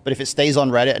of. But if it stays on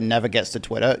Reddit and never gets to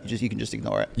Twitter, you can just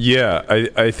ignore it. Yeah,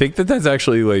 I think that's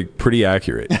actually like pretty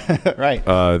accurate. Right.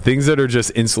 Things that are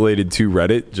just insulated to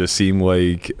Reddit just seem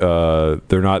like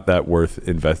they're not that worth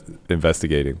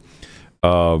investigating.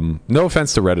 No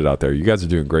offense to Reddit out there, you guys are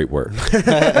doing great work.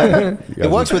 It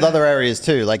works with other areas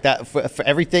too, like that for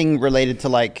everything related to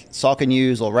like soccer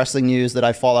news or wrestling news that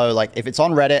I follow. Like if it's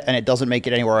on Reddit and it doesn't make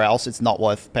it anywhere else, it's not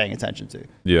worth paying attention to.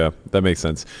 Yeah, that makes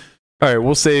sense. All right,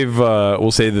 we'll save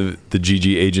the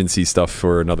GG agency stuff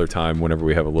for another time whenever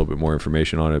we have a little bit more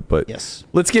information on it. But yes,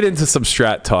 let's get into some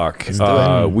strat talk.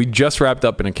 We just wrapped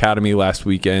up an academy last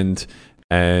weekend,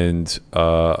 and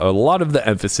a lot of the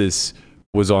emphasis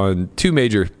was on two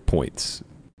major points: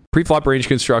 pre-flop range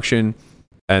construction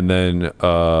and then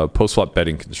post-flop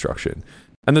betting construction.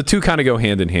 And the two kind of go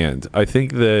hand in hand. I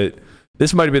think that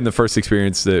this might have been the first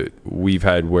experience that we've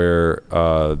had where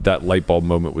that light bulb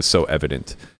moment was so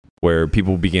evident, where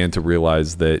people began to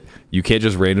realize that you can't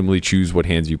just randomly choose what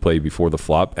hands you play before the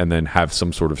flop and then have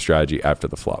some sort of strategy after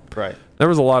the flop. Right. There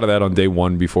was a lot of that on day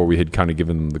one before we had kind of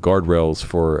given them the guardrails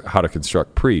for how to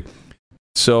construct pre.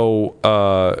 So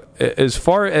as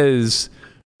far as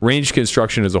range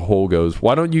construction as a whole goes,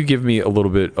 why don't you give me a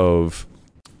little bit of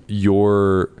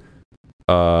your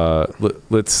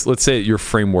let's say your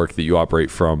framework that you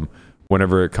operate from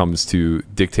whenever it comes to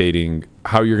dictating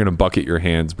how you're going to bucket your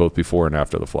hands both before and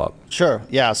after the flop. Sure.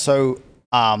 Yeah. So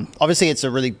obviously it's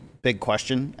a really big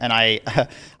question, and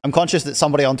I'm conscious that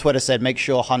somebody on Twitter said make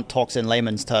sure Hunt talks in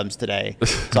layman's terms today.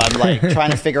 So I'm like trying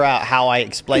to figure out how I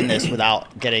explain this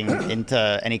without getting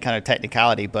into any kind of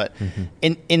technicality. But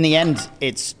in the end,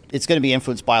 it's going to be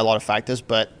influenced by a lot of factors.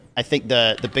 But I think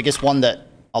the biggest one that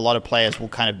a lot of players will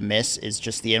kind of miss is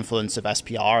just the influence of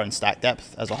SPR and stack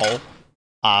depth as a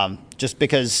whole. Just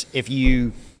because if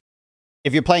you're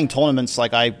playing tournaments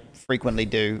like I frequently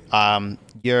do,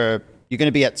 you're going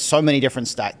to be at so many different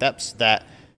stack depths that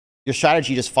your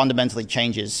strategy just fundamentally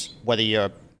changes whether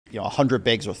you're 100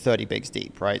 bigs or 30 bigs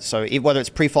deep, right? So whether it's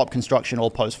pre-flop construction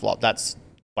or post-flop, that's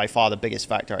by far the biggest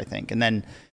factor, I think. And then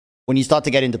when you start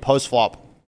to get into post-flop,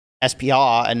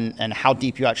 SPR and how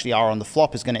deep you actually are on the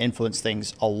flop is going to influence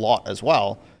things a lot as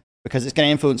well, because it's going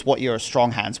to influence what your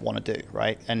strong hands want to do,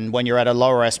 right? And when you're at a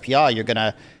lower SPR, you're going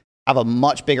to have a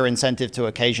much bigger incentive to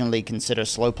occasionally consider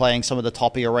slow playing some of the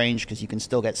top of your range, because you can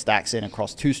still get stacks in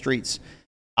across two streets.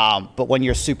 But when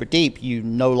you're super deep, you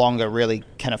no longer really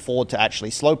can afford to actually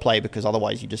slow play, because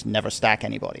otherwise you just never stack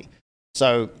anybody.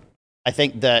 So I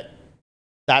think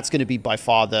that's going to be by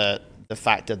far the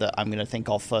factor that I'm going to think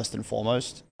of first and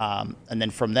foremost. And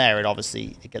then from there,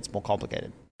 it gets more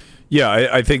complicated. Yeah,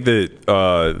 I think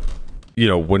that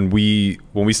when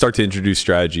we start to introduce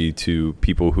strategy to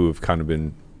people who have kind of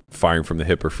been firing from the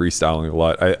hip or freestyling a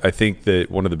lot, I think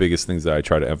that one of the biggest things that I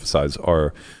try to emphasize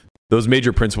are those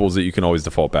major principles that you can always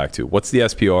default back to. What's the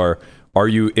SPR? Are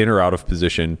you in or out of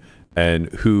position? And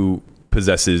who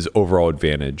possesses overall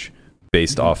advantage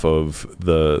based off of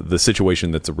the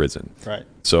situation that's arisen? Right.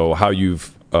 So how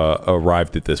you've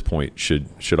arrived at this point should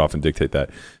often dictate that.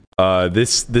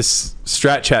 This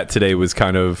strat chat today was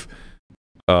kind of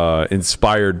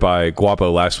inspired by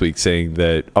Guapo last week, saying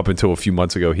that up until a few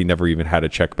months ago he never even had a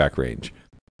check back range.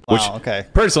 Which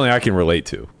personally I can relate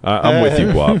to. I'm with you,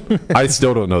 Guap. I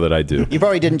still don't know that I do. You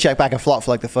probably didn't check back a flop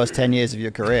for like the first 10 years of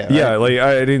your career, right? Yeah, like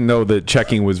I didn't know that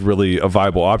checking was really a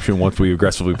viable option once we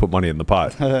aggressively put money in the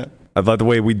pot. I thought the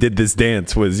way we did this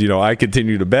dance was, I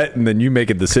continue to bet and then you make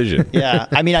a decision. Yeah,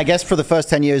 I mean, I guess for the first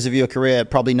 10 years of your career,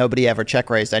 probably nobody ever check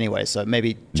raised anyway, so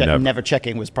maybe never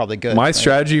checking was probably good. My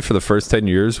strategy for the first 10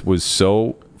 years was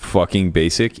so fucking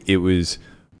basic. It was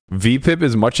VPIP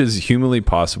as much as humanly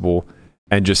possible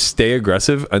and just stay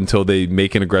aggressive until they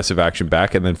make an aggressive action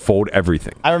back and then fold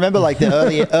everything. I remember like the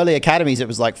early academies, it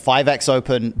was like 5x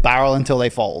open, barrel until they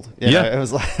fold. It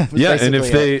was like, and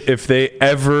if they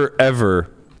ever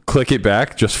click it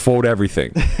back, just fold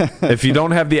everything. If you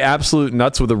don't have the absolute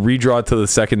nuts with a redraw to the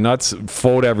second nuts,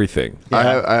 fold everything.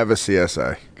 Yeah. I have a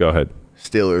CSA. Go ahead.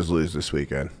 Steelers lose this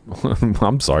weekend.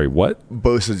 I'm sorry, what?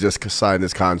 Bosa just signed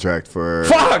his contract for...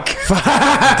 Fuck!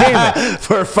 Damn it.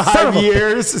 For 5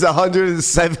 years, it's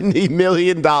 $170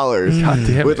 million. God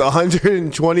damn with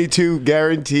 122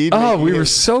 guaranteed. Oh, we were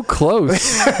so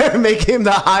close. Make him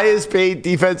the highest paid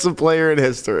defensive player in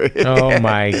history. Oh,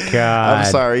 my God. I'm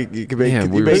sorry. You can make,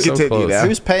 Damn, you may continue close. now.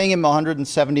 Who's paying him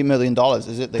 $170 million?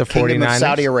 Is it the Kingdom 49ers? of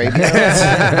Saudi Arabia?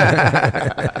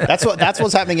 That's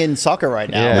what's happening in soccer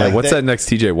right now. Yeah, like what's that next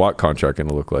TJ Watt contract going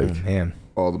to look like? Man.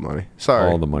 All the money. Sorry.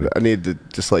 All the money. I need to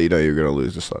just let you know you're going to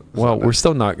lose. We're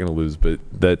still not going to lose, but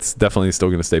that's definitely still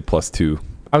going to stay +2.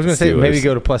 I was going to say maybe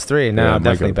go to +3. No,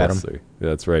 definitely bet them. Yeah,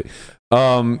 that's right.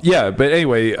 But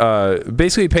anyway,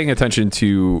 basically paying attention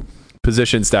to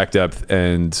position, stack depth,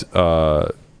 and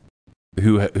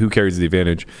who carries the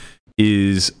advantage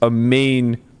is a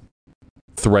main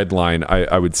thread line,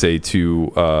 I would say,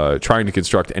 to trying to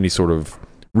construct any sort of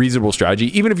reasonable strategy,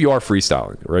 even if you are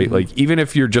freestyling, right? Mm-hmm. Like, even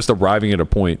if you're just arriving at a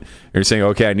point and you're saying,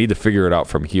 okay, I need to figure it out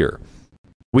from here,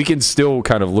 we can still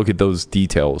kind of look at those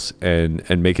details and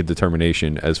make a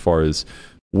determination as far as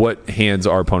what hands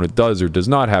our opponent does or does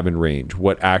not have in range,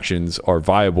 what actions are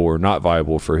viable or not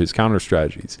viable for his counter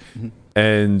strategies. Mm-hmm.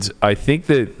 And I think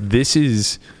that this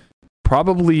is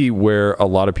probably where a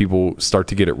lot of people start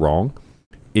to get it wrong,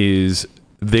 is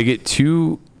they get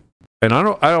too, and I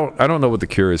don't know what the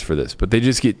cure is for this, but they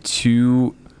just get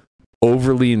too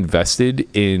overly invested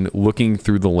in looking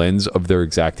through the lens of their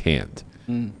exact hand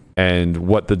and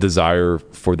what the desire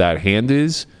for that hand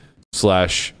is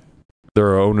 /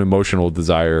 their own emotional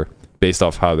desire based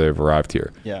off how they've arrived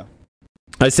here. Yeah.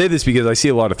 I say this because I see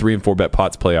a lot of 3 and 4 bet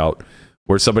pots play out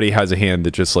where somebody has a hand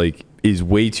that just like is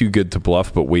way too good to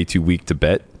bluff but way too weak to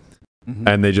bet. Mm-hmm.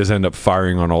 And they just end up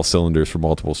firing on all cylinders for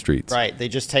multiple streets. Right. They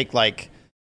just take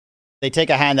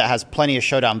a hand that has plenty of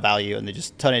showdown value and they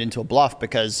just turn it into a bluff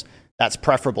because that's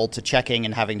preferable to checking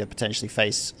and having to potentially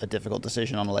face a difficult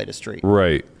decision on a later street.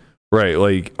 Right.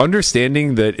 Like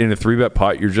understanding that in a 3-bet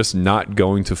pot, you're just not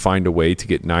going to find a way to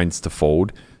get nines to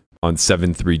fold on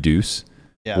 7-3 deuce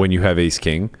when you have ace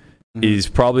king is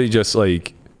probably just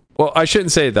like, well, I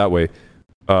shouldn't say it that way.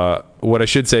 What I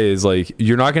should say is like,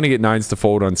 you're not going to get nines to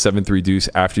fold on 7-3 deuce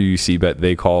after you see bet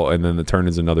they call and then the turn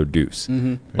is another deuce.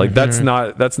 Like that's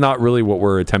not really what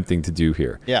we're attempting to do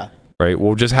here. Yeah. Right.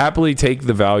 We'll just happily take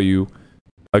the value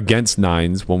against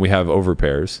nines when we have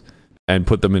overpairs and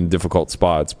put them in difficult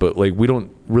spots. But like, we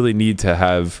don't really need to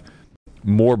have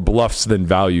more bluffs than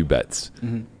value bets,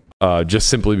 just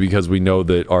simply because we know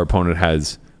that our opponent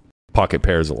has pocket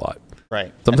pairs a lot.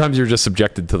 Right. Sometimes you're just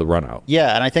subjected to the run out.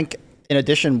 Yeah. And I think in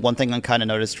addition, one thing I kind of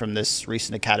noticed from this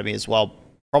recent academy as well,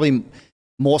 probably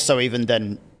more so even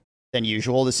than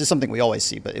usual, this is something we always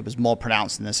see, but it was more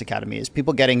pronounced in this academy, is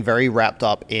people getting very wrapped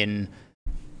up in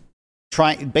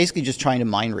basically just trying to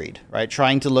mind read, right?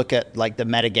 Trying to look at like the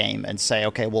meta game and say,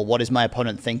 okay, well, what is my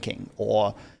opponent thinking?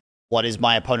 Or what is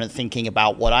my opponent thinking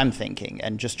about what I'm thinking?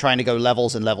 And just trying to go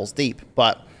levels and levels deep.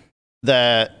 But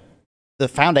the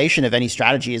foundation of any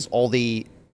strategy is all the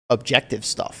objective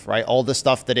stuff, right? All the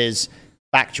stuff that is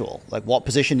factual, like what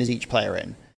position is each player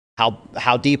in?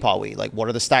 how deep are we? Like, what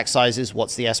are the stack sizes?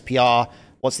 What's the SPR?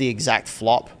 What's the exact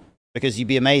flop? Because you'd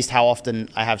be amazed how often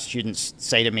I have students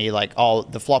say to me, like, oh,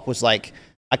 the flop was like,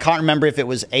 I can't remember if it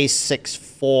was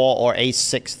ace-6-4 or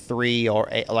ace-6-3 or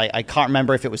like, I can't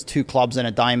remember if it was 2 clubs and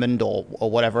a diamond or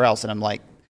whatever else. And I'm like,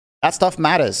 that stuff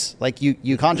matters. Like,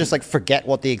 you can't just like forget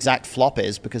what the exact flop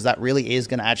is, because that really is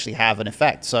going to actually have an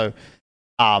effect. So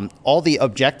all the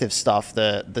objective stuff,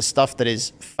 the stuff that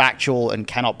is factual and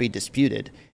cannot be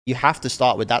disputed, you have to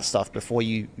start with that stuff before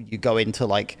you go into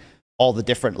like all the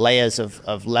different layers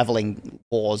of leveling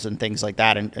wars and things like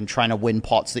that, and trying to win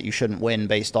pots that you shouldn't win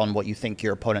based on what you think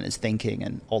your opponent is thinking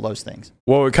and all those things.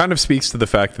 Well, it kind of speaks to the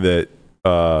fact that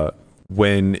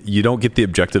when you don't get the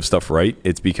objective stuff right,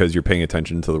 it's because you're paying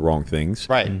attention to the wrong things.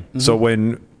 Right. Mm-hmm. So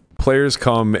when players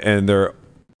come and they're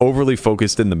overly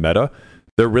focused in the meta,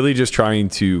 they're really just trying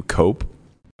to cope,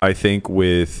 I think,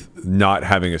 with not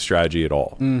having a strategy at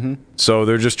all. Mm-hmm. So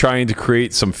they're just trying to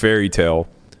create some fairy tale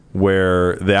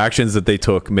where the actions that they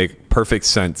took make perfect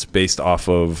sense based off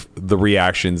of the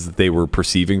reactions that they were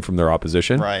perceiving from their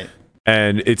opposition. Right.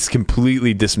 And it's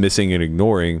completely dismissing and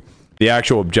ignoring the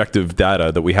actual objective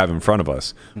data that we have in front of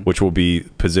us, which will be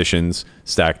positions,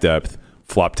 stack depth,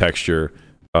 flop texture,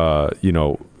 how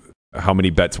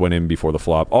many bets went in before the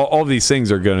flop. All of these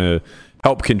things are going to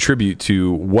help contribute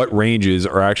to what ranges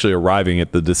are actually arriving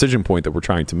at the decision point that we're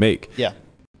trying to make. Yeah.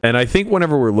 And I think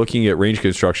whenever we're looking at range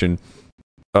construction,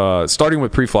 starting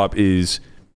with preflop is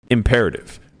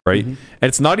imperative, right? Mm-hmm. And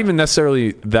it's not even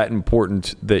necessarily that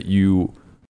important that you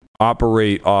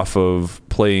operate off of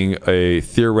playing a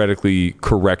theoretically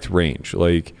correct range.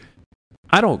 Like,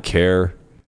 I don't care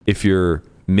if you're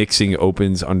mixing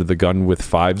opens under the gun with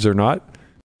 5s or not.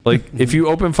 Like, if you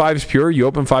open 5s pure, you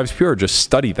open 5s pure. Just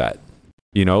study that.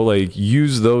 Like,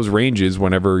 use those ranges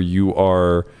whenever you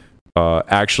are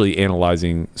actually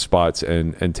analyzing spots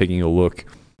and taking a look.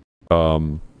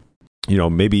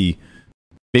 Maybe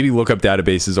lookup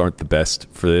databases aren't the best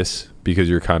for this because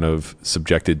you're kind of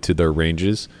subjected to their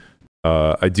ranges.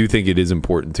 I do think it is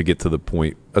important to get to the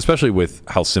point, especially with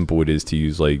how simple it is to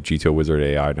use like GTO Wizard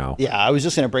AI now. Yeah, I was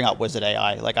just going to bring up Wizard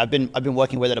AI. Like, I've been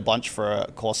working with it a bunch for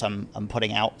a course I'm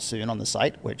putting out soon on the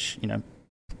site, which,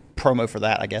 promo for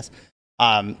that, I guess.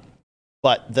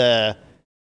 But the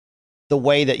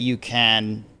way that you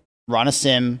can run a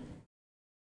sim,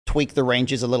 tweak the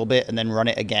ranges a little bit, and then run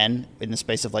it again in the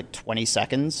space of like 20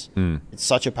 seconds, it's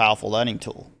such a powerful learning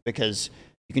tool, because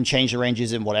you can change the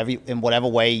ranges in whatever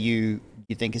way you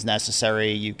think is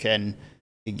necessary. You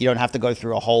don't have to go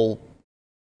through a whole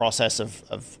process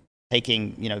of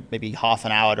taking, maybe half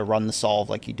an hour to run the solve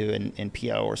like you do in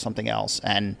PO or something else.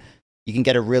 And you can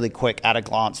get a really quick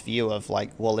at-a-glance view of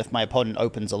like, well, if my opponent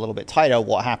opens a little bit tighter,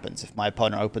 what happens? If my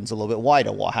opponent opens a little bit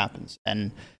wider, what happens?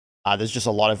 And there's just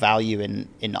a lot of value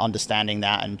in understanding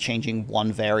that and changing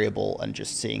one variable and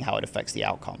just seeing how it affects the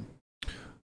outcome.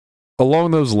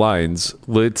 Along those lines,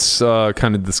 let's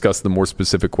kind of discuss the more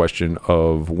specific question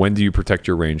of when do you protect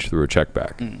your range through a check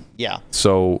back? Yeah.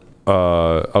 So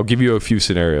I'll give you a few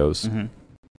scenarios,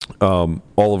 all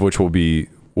of which will be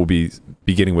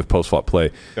beginning with post-flop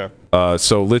play. Sure.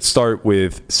 So let's start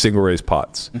with single raise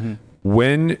pots.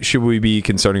 When should we be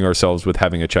concerning ourselves with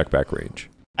having a check back range?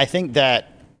 I think that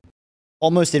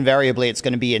almost invariably it's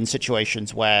going to be in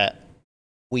situations where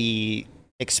we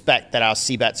expect that our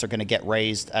C-bets are going to get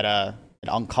raised at an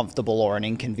uncomfortable or an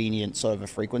inconvenient sort of a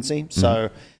frequency. So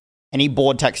any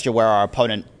board texture where our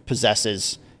opponent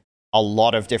possesses a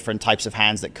lot of different types of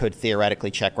hands that could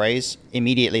theoretically check raise,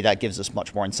 immediately that gives us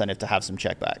much more incentive to have some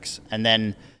checkbacks. And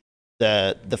then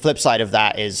the flip side of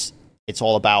that is it's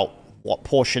all about what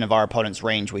portion of our opponent's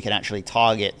range we can actually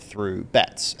target through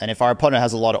bets. And if our opponent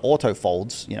has a lot of auto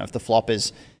folds, if the flop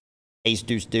is ace,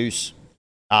 deuce, deuce,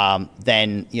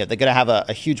 then they're going to have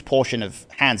a huge portion of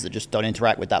hands that just don't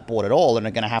interact with that board at all and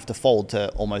are going to have to fold to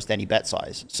almost any bet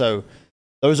size. So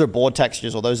those are board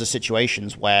textures, or those are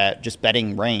situations where just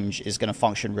betting range is going to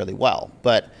function really well.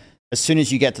 But as soon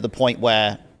as you get to the point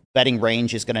where betting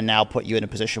range is going to now put you in a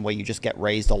position where you just get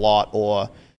raised a lot, or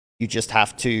you just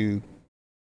have to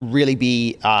really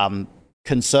be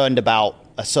concerned about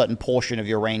a certain portion of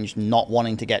your range not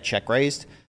wanting to get check raised,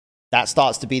 that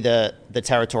starts to be the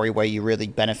territory where you really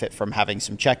benefit from having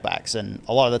some checkbacks. And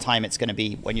a lot of the time it's going to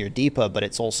be when you're deeper, but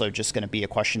it's also just going to be a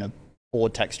question of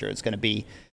board texture. It's going to be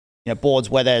boards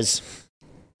where there's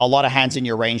a lot of hands in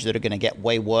your range that are going to get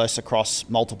way worse across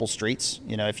multiple streets.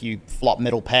 If you flop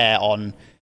middle pair on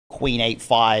queen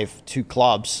 8-5, 2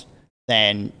 clubs,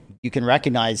 then you can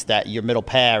recognize that your middle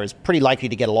pair is pretty likely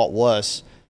to get a lot worse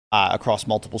across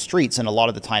multiple streets. And a lot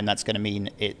of the time that's going to mean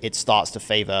it starts to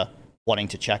favor wanting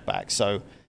to check back. So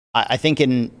I think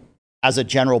in as a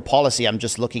general policy, I'm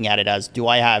just looking at it as,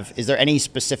 is there any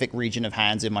specific region of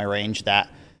hands in my range that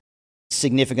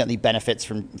significantly benefits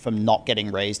from not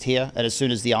getting raised here? And as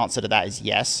soon as the answer to that is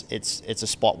yes, it's a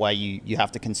spot where you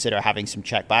have to consider having some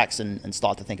checkbacks and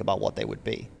start to think about what they would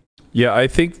be. Yeah, I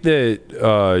think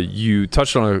that you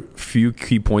touched on a few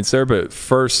key points there, but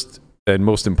first and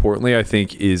most importantly, I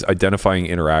think, is identifying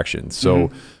interactions. So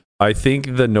I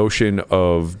think the notion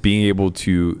of being able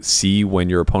to see when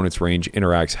your opponent's range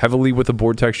interacts heavily with a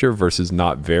board texture versus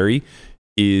not very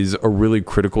is a really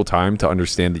critical time to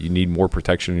understand that you need more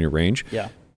protection in your range. Yeah.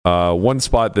 One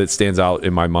spot that stands out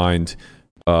in my mind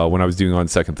when I was doing On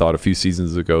Second Thought a few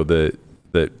seasons ago that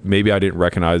maybe I didn't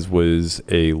recognize was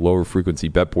a lower frequency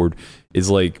bet board is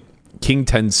like King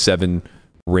 10-7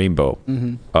 Rainbow,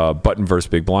 button versus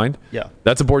big blind. Yeah.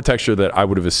 That's a board texture that I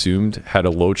would have assumed had a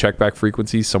low checkback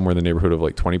frequency somewhere in the neighborhood of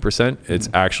like 20%. It's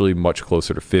actually much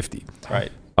closer to 50.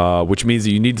 Right. Which means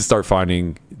that you need to start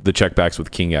finding the checkbacks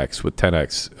with King X, with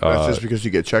 10X. That's just because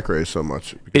you get check raised so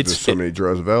much. Because there's so many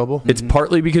draws available. It's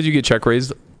partly because you get check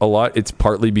raised a lot. It's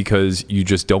partly because you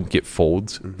just don't get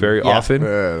folds very often.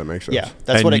 Yeah, that makes sense. Yeah,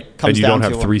 that's what it comes down to. And you don't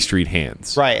have 3 street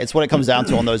hands. Right. It's what it comes down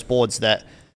to on those boards that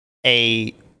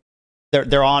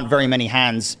there aren't very many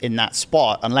hands in that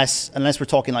spot unless we're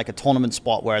talking like a tournament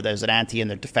spot where there's an ante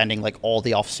and they're defending like all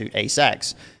the offsuit ace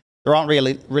X. There aren't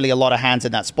really a lot of hands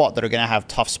in that spot that are going to have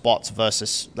tough spots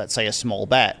versus, let's say, a small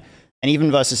bet. And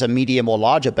even versus a medium or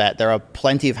larger bet, there are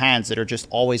plenty of hands that are just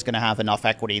always going to have enough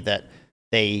equity that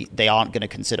they aren't going to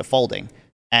consider folding.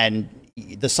 And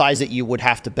the size that you would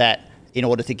have to bet in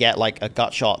order to get like a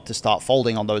gut shot to start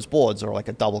folding on those boards, or like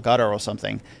a double gutter or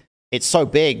something, it's so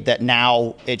big that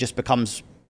now it just becomes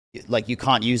like you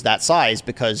can't use that size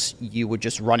because you would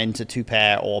just run into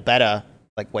 2-pair or better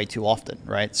like way too often,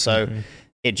 right? So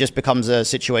it just becomes a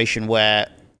situation where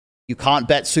you can't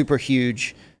bet super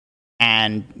huge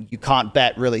and you can't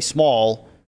bet really small.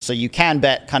 So you can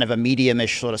bet kind of a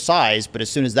medium-ish sort of size, but as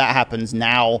soon as that happens,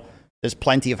 now there's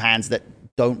plenty of hands that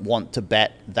don't want to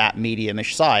bet that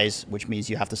medium-ish size, which means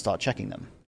you have to start checking them.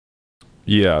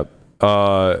 Yeah.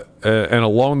 And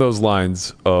along those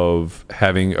lines of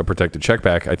having a protected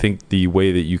checkback, I think the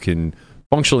way that you can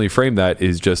functionally frame that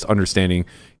is just understanding,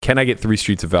 can I get 3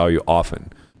 streets of value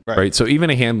often? Right. So even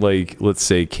a hand like, let's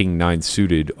say, King 9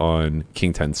 suited on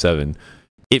King 10-7,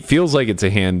 it feels like it's a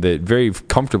hand that very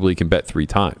comfortably can bet 3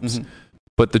 times.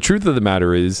 But the truth of the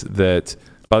matter is that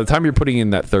by the time you're putting in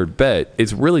that third bet,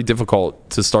 it's really difficult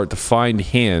to start to find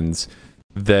hands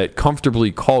that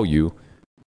comfortably call you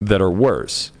that are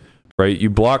worse. Right? You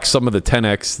block some of the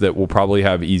 10x that will probably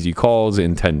have easy calls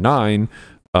in 10-9,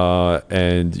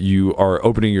 and you are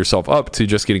opening yourself up to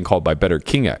just getting called by better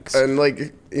King X. And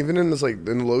like even in this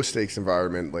in low stakes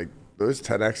environment, like those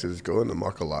 10x's go in the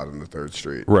muck a lot in the third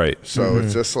street. Right. So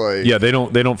it's just like they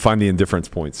don't find the indifference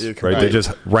points. Right. They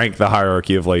just rank the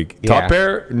hierarchy of like top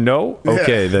pair, no,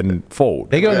 okay, then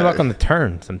fold. They go in the muck on the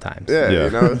turn sometimes. Yeah. You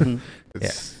know,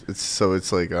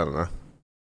 it's like I don't know.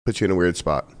 Puts you in a weird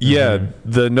spot. Yeah,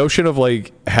 the notion of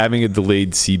like having a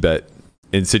delayed C bet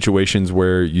in situations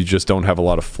where you just don't have a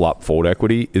lot of flop fold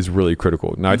equity is really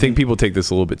critical. Now, I think people take this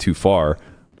a little bit too far,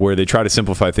 where they try to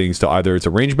simplify things to either it's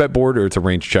a range bet board or it's a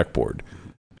range check board.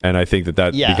 And I think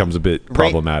that becomes a bit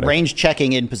problematic. Range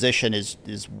checking in position is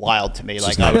wild to me.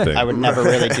 Like I would never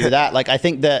really do that. Like I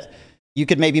think that you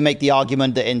could maybe make the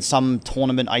argument that in some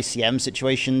tournament ICM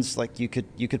situations, like you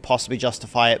could possibly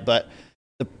justify it, but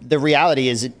the reality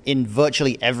is in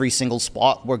virtually every single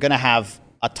spot, we're going to have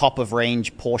a top of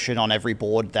range portion on every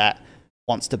board that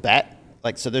wants to bet.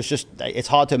 Like, so it's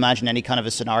hard to imagine any kind of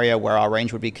a scenario where our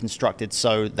range would be constructed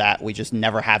so that we just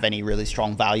never have any really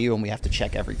strong value and we have to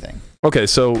check everything. Okay.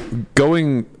 So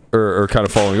going or kind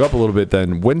of following up a little bit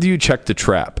then, when do you check the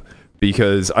trap?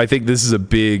 Because I think this is a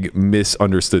big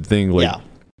misunderstood thing. Like,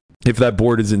 if that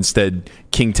board is instead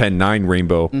King 10-9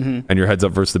 Rainbow and your heads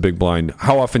up versus the big blind,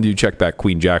 how often do you check back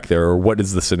Queen Jack there, or what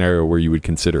is the scenario where you would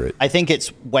consider it? I think it's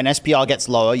when SPR gets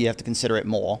lower, you have to consider it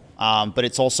more. But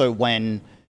it's also when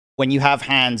you have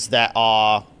hands that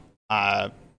are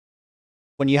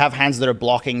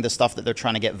blocking the stuff that they're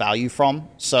trying to get value from.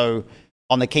 So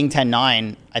on the King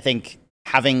 10-9, I think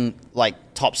having like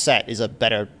top set is a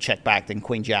better check back than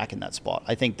Queen Jack in that spot.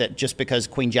 I think that just because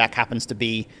Queen Jack happens to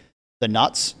be the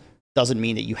nuts doesn't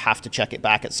mean that you have to check it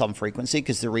back at some frequency,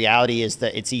 because the reality is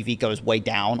that its EV goes way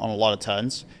down on a lot of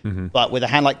turns. But with a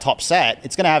hand like top set,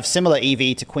 it's going to have similar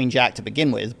EV to Queen Jack to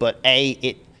begin with, but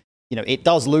it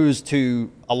does lose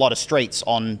to a lot of straights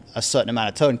on a certain amount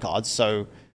of turn cards. So,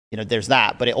 there's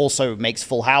that, but it also makes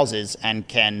full houses and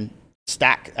can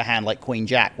stack a hand like Queen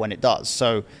Jack when it does.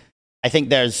 So I think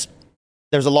there's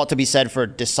there's a lot to be said for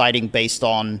deciding based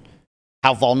on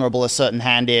how vulnerable a certain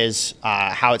hand is,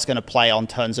 how it's going to play on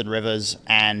turns and rivers,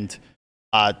 and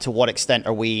to what extent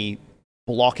are we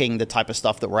blocking the type of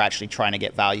stuff that we're actually trying to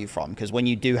get value from. Because when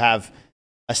you do have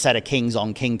a set of kings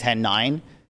on king 10-9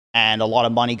 and a lot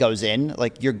of money goes in,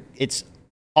 like it's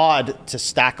hard to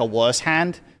stack a worse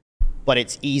hand, but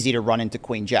it's easy to run into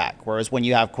queen jack. Whereas when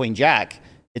you have queen jack,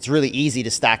 it's really easy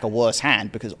to stack a worse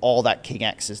hand because all that king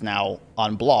X is now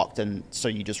unblocked, and so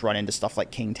you just run into stuff like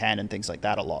king 10 and things like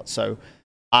that a lot. So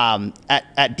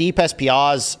at deep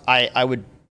SPRs, I would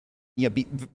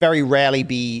very rarely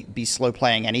be slow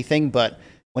playing anything, but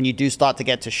when you do start to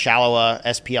get to shallower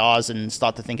SPRs and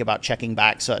start to think about checking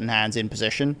back certain hands in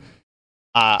position,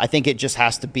 I think it just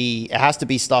has to be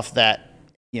stuff that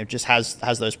just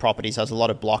has those properties, has a lot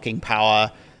of blocking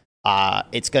power.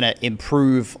 It's going to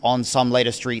improve on some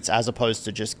later streets as opposed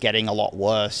to just getting a lot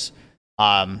worse.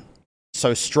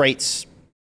 So straights,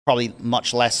 probably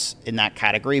much less in that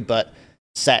category, but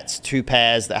sets, 2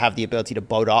 pairs that have the ability to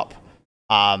boat up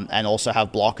and also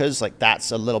have blockers, like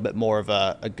that's a little bit more of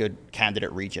a good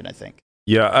candidate region, I think.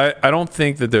 Yeah, I don't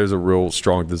think that there's a real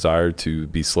strong desire to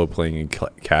be slow playing in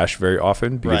cash very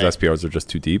often because SPRs are just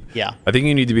too deep. Yeah. I think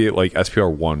you need to be at like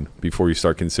SPR 1 before you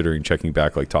start considering checking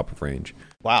back like top of range.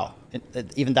 Wow.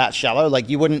 Even that shallow? Like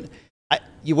you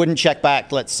wouldn't check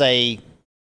back, let's say,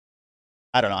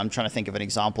 I don't know, I'm trying to think of an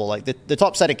example. Like the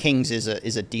top set of kings is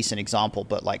a decent example,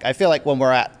 but like I feel like when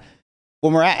we're at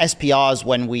SPRs,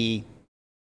 when we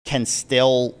can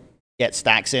still get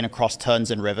stacks in across turns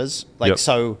and rivers, like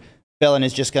so villain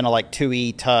is just going to like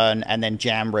 2E turn and then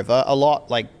jam river a lot.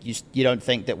 Like you don't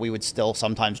think that we would still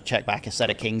sometimes check back a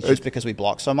set of kings just because we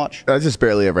block so much? That just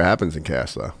barely ever happens in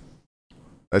cash, though.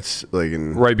 That's like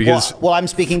right, because well, I'm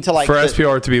speaking to like for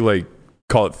SPR to be like,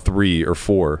 call it 3 or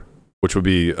 4, which would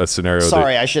be a scenario.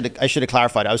 Sorry, I should have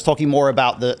clarified. I was talking more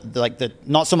about the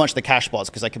not so much the cash spots,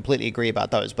 because I completely agree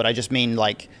about those, but I just mean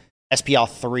like SPR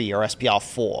 3 or SPR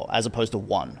 4 as opposed to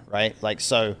 1, right? Like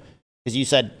so, because you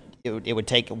said it would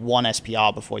take 1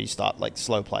 SPR before you start like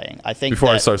slow playing. I think before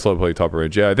I start slow playing top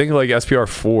range, yeah, I think like SPR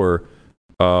 4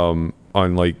 on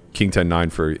like king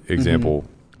 10-9 for example.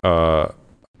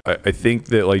 I think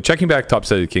that like checking back top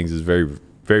set of kings is very,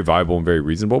 very viable and very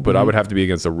reasonable, but I would have to be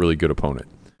against a really good opponent.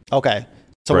 Okay.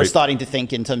 So we're starting to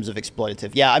think in terms of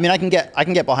exploitative. Yeah, I mean, I can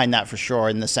get behind that for sure,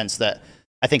 in the sense that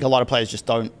I think a lot of players just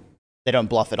don't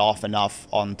bluff it off enough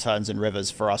on turns and rivers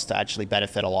for us to actually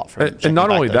benefit a lot from it. And not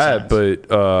only that,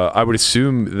 but I would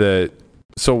assume that,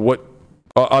 so what,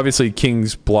 obviously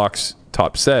kings blocks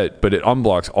top set, but it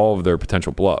unblocks all of their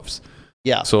potential bluffs.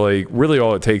 Yeah. So like really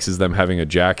all it takes is them having a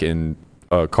jack in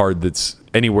a card that's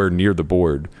anywhere near the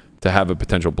board to have a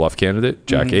potential bluff candidate,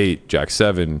 jack 8, jack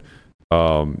 7,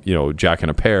 jack and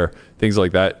a pair, things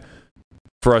like that,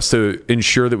 for us to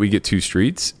ensure that we get 2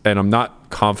 streets. And I'm not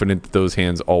confident that those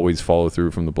hands always follow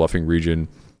through from the bluffing region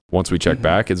once we check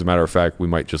back. As a matter of fact, we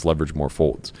might just leverage more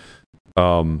folds.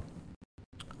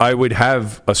 I would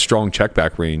have a strong check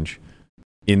back range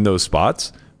in those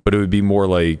spots, but it would be more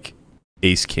like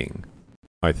ace king,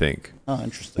 I think. Oh,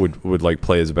 interesting. Would like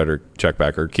play as a better check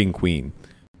back, or king queen,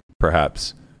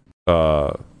 perhaps.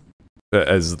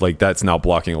 As like that's now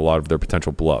blocking a lot of their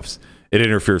potential bluffs. It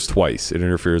interferes twice. It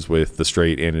interferes with the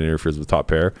straight and it interferes with top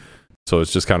pair. So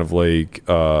it's just kind of like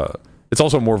it's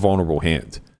also a more vulnerable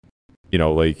hand.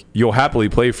 Like you'll happily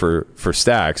play for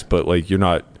stacks, but like you're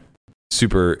not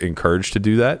super encouraged to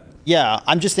do that. Yeah,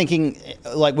 I'm just thinking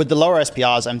like with the lower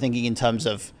SPRs, I'm thinking in terms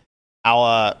of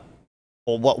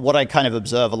what I kind of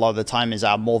observe a lot of the time is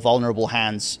our more vulnerable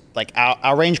hands, like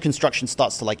our range construction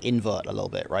starts to like invert a little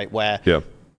bit, right? Where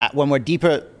when we're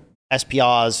deeper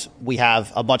SPRs, we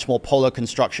have a much more polar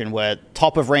construction where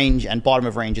top of range and bottom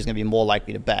of range is going to be more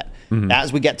likely to bet.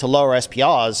 As we get to lower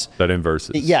SPRs, that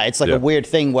inverses. Yeah, it's like a weird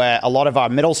thing where a lot of our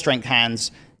middle strength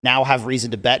hands now have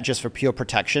reason to bet just for pure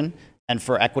protection and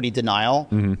for equity denial,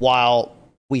 while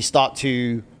we start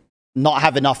to not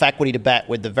have enough equity to bet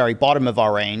with the very bottom of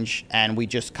our range, and we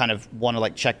just kind of want to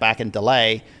like check back and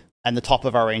delay, and the top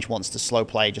of our range wants to slow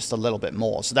play just a little bit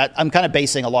more. So that I'm kind of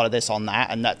basing a lot of this on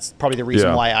that, and that's probably the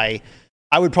reason why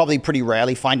I would probably pretty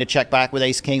rarely find a check back with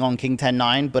ace king on king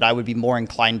 10-9, but I would be more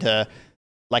inclined to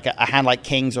like a hand like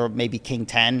kings or maybe king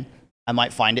 10. I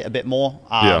might find it a bit more.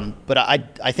 But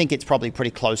I think it's probably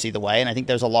pretty close either way, and I think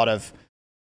there's a lot of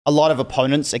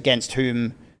opponents against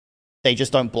whom they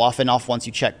just don't bluff enough once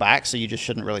you check back, so you just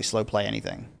shouldn't really slow play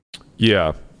anything.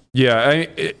 Yeah.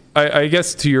 I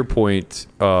guess to your point,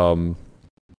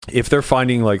 if they're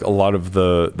finding like a lot of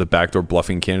the backdoor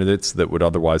bluffing candidates that would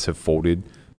otherwise have folded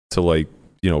to like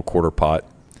quarter pot,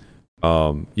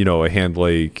 a hand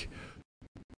like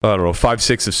I don't know,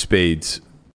 5-6 of spades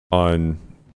on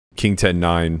king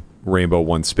 10-9, rainbow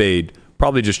 1 spade,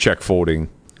 probably just check folding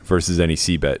versus any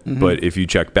c-bet. But if you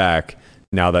check back,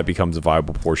 now that becomes a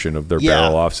viable portion of their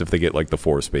barrel offs if they get like the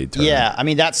 4 spade turn. Yeah, I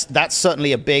mean, that's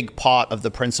certainly a big part of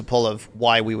the principle of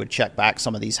why we would check back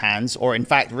some of these hands, or in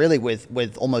fact, really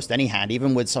with almost any hand,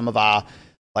 even with some of our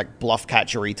like bluff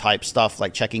catchery type stuff,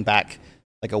 like checking back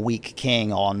like a weak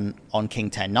king on king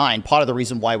 10-9. Part of the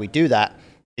reason why we do that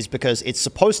is because it's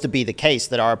supposed to be the case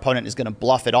that our opponent is going to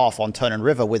bluff it off on turn and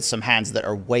river with some hands that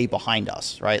are way behind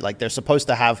us, right? Like they're supposed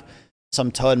to have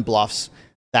some turn bluffs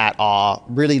that are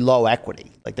really low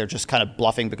equity. Like they're just kind of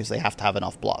bluffing because they have to have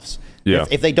enough bluffs. Yeah.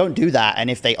 If they don't do that, and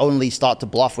if they only start to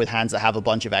bluff with hands that have a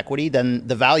bunch of equity, then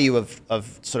the value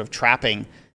of sort of trapping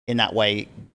in that way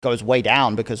goes way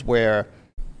down, because we're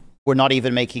not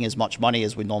even making as much money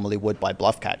as we normally would by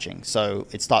bluff catching. So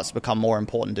it starts to become more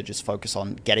important to just focus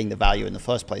on getting the value in the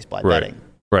first place by betting.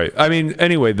 Right. I mean,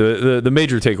 anyway, the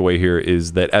major takeaway here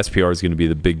is that SPR is going to be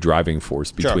the big driving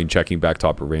force between checking back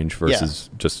top of range versus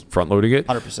just front loading it.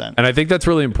 100%. And I think that's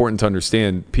really important to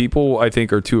understand. People, I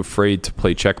think, are too afraid to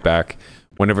play check back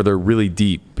whenever they're really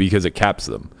deep because it caps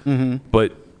them.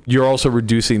 But you're also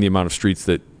reducing the amount of streets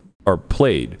that are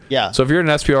played. Yeah. So if you're in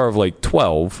an SPR of like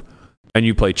 12 and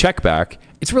you play check back,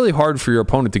 it's really hard for your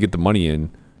opponent to get the money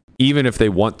in, even if they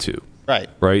want to.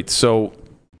 Right. So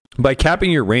by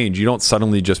capping your range, you don't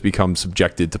suddenly just become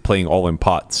subjected to playing all in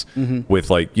pots with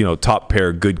like, top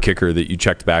pair good kicker that you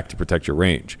checked back to protect your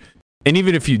range. And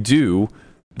even if you do,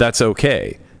 that's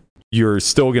okay. You're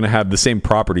still going to have the same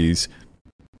properties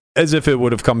as if it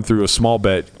would have come through a small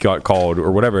bet, got called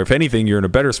or whatever. If anything, you're in a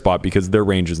better spot because their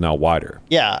range is now wider.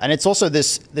 Yeah. And it's also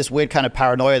this weird kind of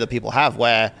paranoia that people have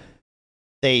where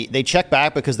they check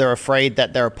back because they're afraid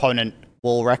that their opponent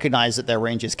will recognize that their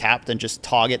range is capped and just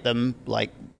target them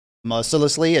like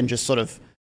mercilessly and just sort of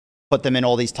put them in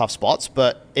all these tough spots.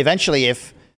 But eventually,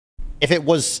 if it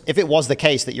was the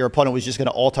case that your opponent was just going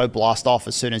to auto blast off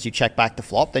as soon as you check back the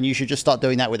flop, then you should just start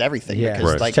doing that with everything. Yeah,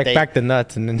 because, like, check back the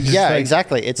nuts and then just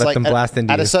exactly. It's let like them blast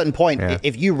into at you. a certain point,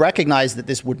 if you recognize that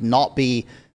this would not be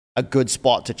a good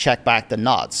spot to check back the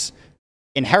nuts,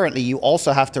 inherently you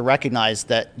also have to recognize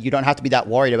that you don't have to be that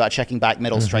worried about checking back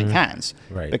middle strength hands,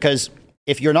 because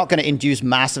if you're not going to induce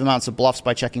massive amounts of bluffs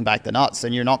by checking back the nuts,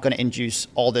 then you're not going to induce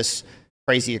all this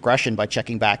crazy aggression by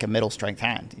checking back a middle strength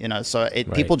hand. So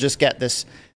people just get this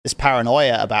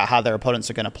paranoia about how their opponents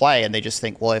are going to play, and they just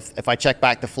think, well, if I check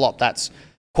back the flop, that's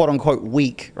quote unquote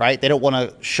weak, right? They don't want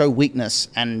to show weakness,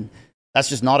 and that's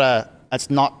just I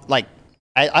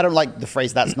don't like the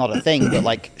phrase "that's not a thing," but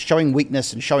like showing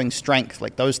weakness and showing strength,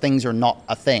 like those things are not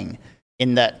a thing.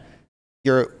 In that,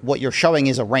 what you're showing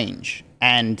is a range,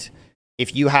 and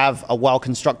if you have a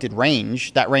well-constructed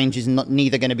range, that range is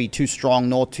neither going to be too strong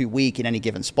nor too weak in any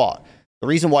given spot. The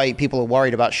reason why people are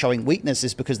worried about showing weakness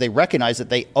is because they recognize that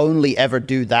they only ever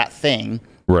do that thing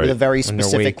with a very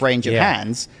specific range of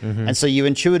hands, and so you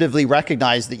intuitively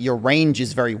recognize that your range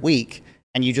is very weak,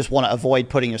 and you just want to avoid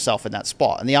putting yourself in that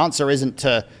spot. And the answer isn't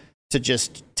to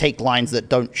just take lines that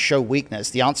don't show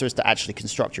weakness. The answer is to actually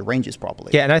construct your ranges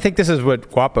properly. Yeah, and I think this is what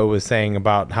Guapo was saying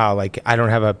about how, like, I don't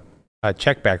have a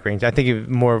check back range. I think he was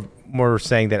more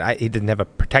saying that he didn't have a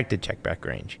protected check back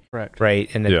range. Correct. Right?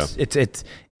 And it's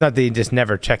not that he just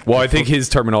never checked. Well, I think his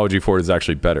terminology for it is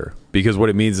actually better, because what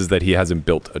it means is that he hasn't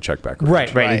built a check back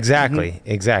range. Right.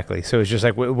 Exactly. So it's just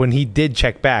like when he did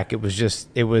check back, it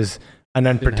was an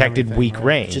unprotected weak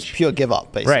range. Just pure give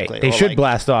up, basically. Right. They should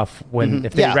blast off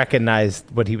if they recognized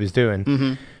what he was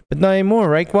doing. But not anymore,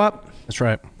 right, Guap? That's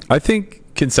right. I think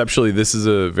conceptually this is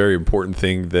a very important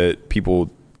thing that people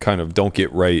kind of don't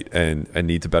get right and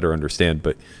need to better understand.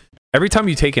 But every time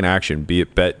you take an action, be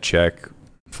it bet, check,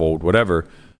 fold, whatever,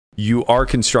 you are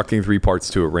constructing 3 parts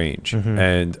to a range.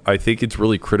 And I think it's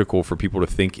really critical for people to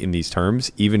think in these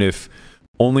terms, even if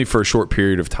only for a short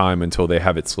period of time until they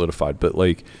have it solidified. But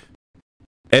like,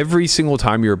 every single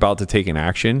time you're about to take an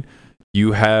action,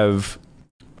 you have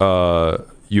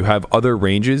other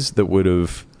ranges that would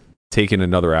have taken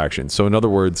another action. So in other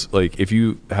words, like if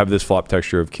you have this flop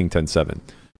texture of king 10-7,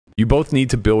 you both need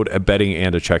to build a betting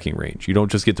and a checking range. You don't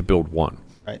just get to build one.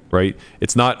 Right?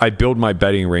 It's not I build my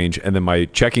betting range and then my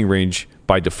checking range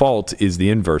by default is the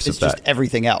inverse of that. It's just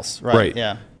everything else, right?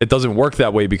 Yeah. It doesn't work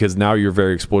that way because now you're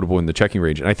very exploitable in the checking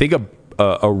range. And I think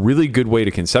a really good way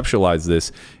to conceptualize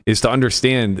this is to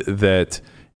understand that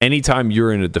anytime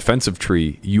you're in a defensive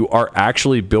tree, you are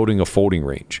actually building a folding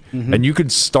range. And you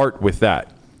could start with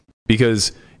that,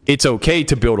 because it's okay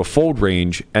to build a fold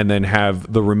range and then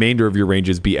have the remainder of your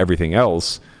ranges be everything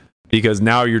else, because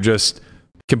now you're just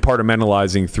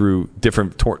compartmentalizing through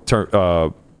different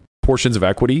portions of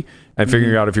equity and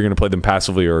figuring out if you're going to play them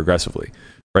passively or aggressively,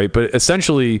 right? But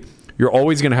essentially, you're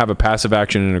always going to have a passive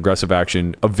action and aggressive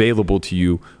action available to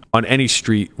you on any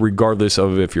street, regardless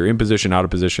of if you're in position, out of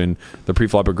position, the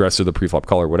preflop aggressor, the preflop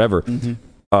caller, whatever.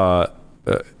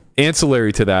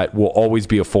 Ancillary to that will always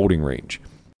be a folding range.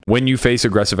 When you face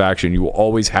aggressive action, you will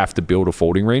always have to build a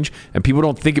folding range, and people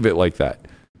don't think of it like that.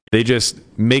 They just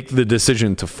make the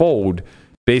decision to fold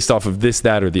based off of this,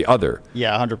 that, or the other.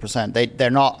 Yeah, 100%. They're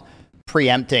not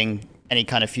preempting any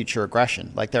kind of future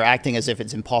aggression. Like, they're acting as if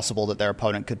it's impossible that their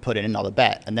opponent could put in another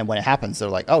bet. And then when it happens, they're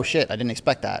like, oh shit, I didn't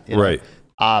expect that. You know?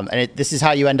 Right. This is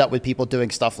how you end up with people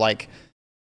doing stuff like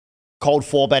cold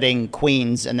 4-betting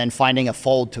queens and then finding a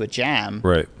fold to a jam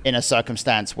in a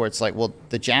circumstance where it's like, well,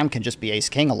 the jam can just be ace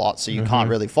king a lot, so you can't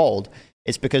really fold.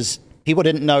 It's because people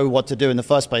didn't know what to do in the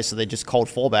first place, so they just cold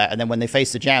 4-bet, and then when they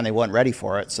faced the jam, they weren't ready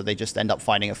for it, so they just end up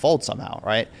finding a fold somehow,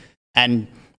 right? And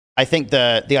I think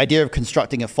the idea of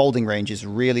constructing a folding range is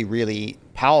really, really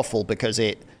powerful because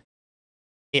it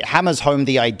hammers home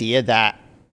the idea that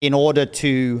in order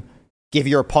to give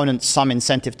your opponent some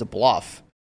incentive to bluff,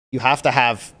 you have to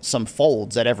have some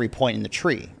folds at every point in the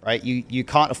tree, right? You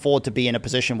can't afford to be in a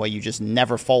position where you just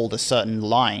never fold a certain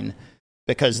line,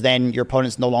 because then your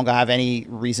opponents no longer have any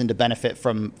reason to benefit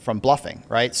from bluffing,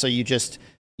 right? So you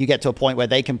get to a point where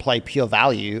they can play pure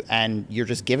value and you're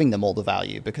just giving them all the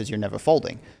value because you're never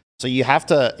folding. So you have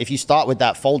to, if you start with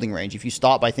that folding range, if you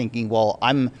start by thinking, well,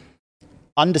 I'm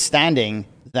understanding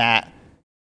that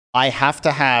I have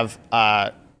to have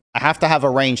a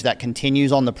range that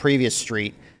continues on the previous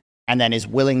street and then is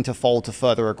willing to fold to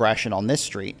further aggression on this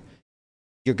street,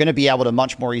 you're going to be able to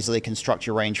much more easily construct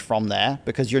your range from there,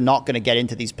 because you're not going to get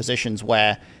into these positions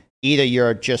where either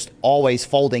you're just always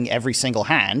folding every single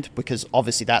hand, because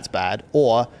obviously that's bad,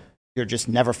 or you're just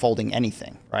never folding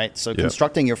anything, right? So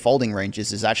constructing your folding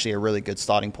ranges is actually a really good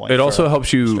starting point. It also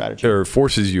helps you, strategy. or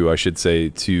forces you, I should say,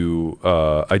 to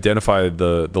identify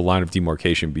the line of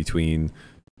demarcation between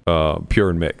pure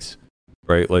and mix,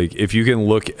 right? Like, if you can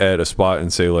look at a spot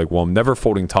and say, like, well, I'm never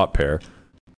folding top pair,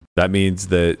 that means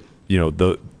that, you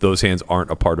know, those hands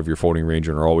aren't a part of your folding range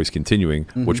and are always continuing,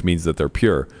 which means that they're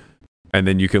pure. And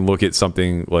then you can look at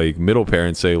something like middle pair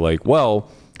and say, like, well,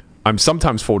 I'm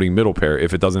sometimes folding middle pair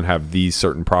if it doesn't have these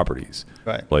certain properties,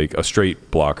 right? Like a straight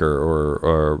blocker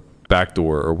or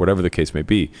backdoor or whatever the case may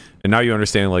be. And now you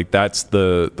understand, like, that's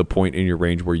the point in your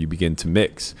range where you begin to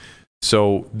mix.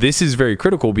 So this is very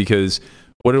critical, because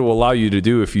what it will allow you to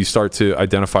do if you start to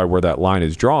identify where that line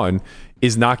is drawn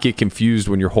is not get confused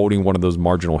when you're holding one of those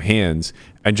marginal hands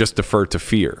and just defer to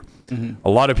fear. A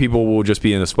lot of people will just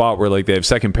be in a spot where, like, they have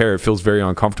second pair, it feels very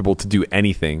uncomfortable to do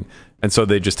anything, and so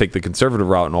they just take the conservative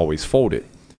route and always fold it.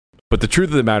 But the truth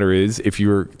of the matter is, if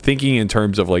you're thinking in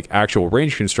terms of, like, actual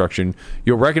range construction,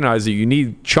 you'll recognize that you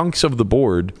need chunks of the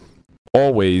board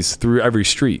always through every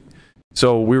street.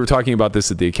 So we were talking about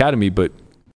this at the Academy, but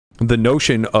the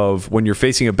notion of, when you're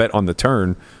facing a bet on the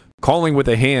turn, calling with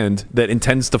a hand that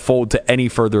intends to fold to any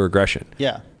further aggression.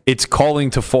 Yeah. It's calling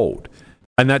to fold.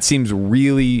 And that seems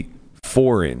really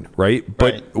foreign, right?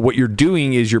 But what you're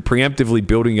doing is you're preemptively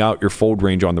building out your fold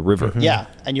range on the river. Yeah.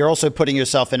 And you're also putting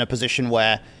yourself in a position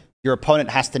where your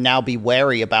opponent has to now be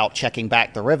wary about checking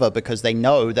back the river, because they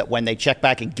know that when they check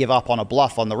back and give up on a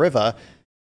bluff on the river,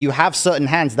 you have certain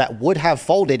hands that would have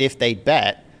folded if they'd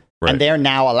bet. And they're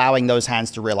now allowing those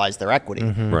hands to realize their equity.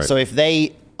 So if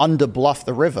they underbluff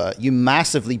the river, you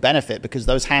massively benefit, because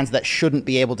those hands that shouldn't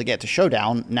be able to get to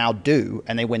showdown now do,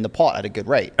 and they win the pot at a good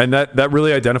rate. And that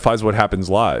really identifies what happens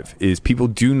live, is people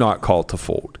do not call to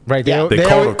fold. Right. They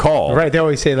call to call. Right. They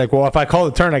always say, like, well, if I call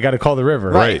the turn, I got to call the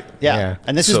river. Right. Yeah.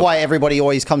 And this is why everybody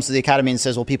always comes to the Academy and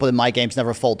says, well, people in my games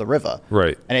never fold the river.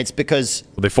 Right. And it's because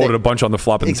they folded a bunch on the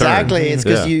flop and turn. Exactly. It's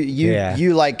because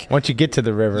you like, once you get to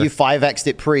the river, you 5x'd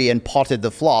it pre and potted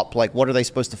the flop. Like, what are they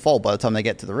supposed to fold by the time they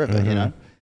get to the river, you know?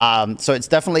 So it's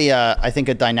definitely, I think,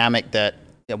 a dynamic that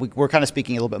we're kind of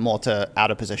speaking a little bit more to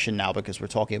out of position now, because we're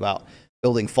talking about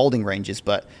building folding ranges.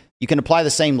 But you can apply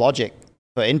the same logic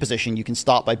for in position. You can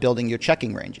start by building your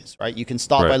checking ranges, right? You can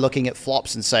start by looking at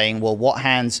flops and saying, well, what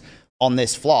hands on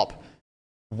this flop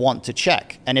want to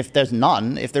check? And if there's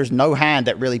none, if there's no hand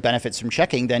that really benefits from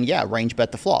checking, then range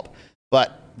bet the flop.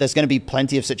 But there's going to be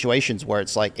plenty of situations where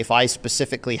it's like, if I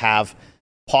specifically have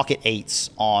pocket eights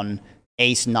on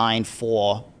ace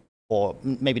 9-4, or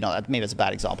maybe not, maybe that's a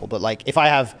bad example, but like, if I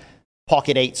have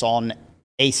pocket eights on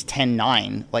ace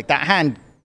 10-9, like, that hand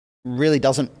really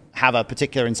doesn't have a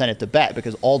particular incentive to bet,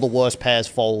 because all the worst pairs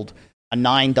fold, a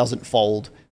 9 doesn't fold,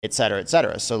 etc.,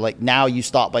 etc. So, like, now you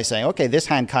start by saying, okay, this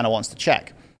hand kind of wants to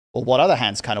check. Well, what other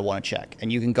hands kind of want to check?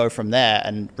 And you can go from there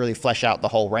and really flesh out the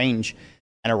whole range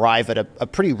and arrive at a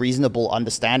pretty reasonable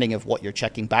understanding of what your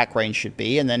checking back range should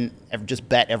be, and then just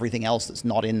bet everything else that's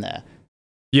not in there.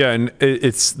 Yeah, and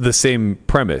it's the same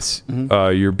premise.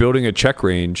 You're building a check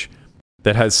range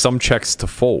that has some checks to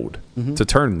fold to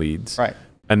turn leads, right?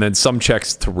 And then some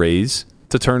checks to raise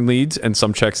to turn leads, and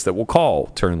some checks that will call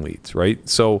turn leads, right?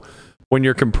 So when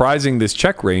you're comprising this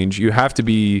check range, you have to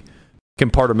be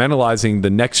compartmentalizing the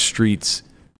next street's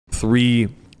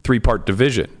three-part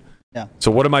division. Yeah.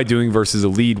 So what am I doing versus a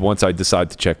lead once I decide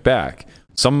to check back?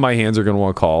 Some of my hands are going to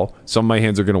want to call. Some of my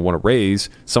hands are going to want to raise.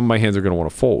 Some of my hands are going to want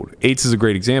to fold. Eights is a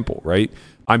great example, right?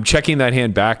 I'm checking that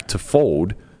hand back to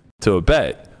fold to a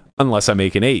bet unless I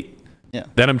make an 8. Yeah.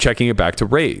 Then I'm checking it back to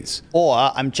raise. Or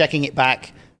I'm checking it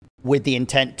back with the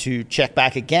intent to check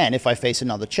back again if I face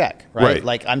another check, right?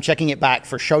 Like I'm checking it back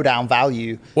for showdown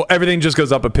value. Well, everything just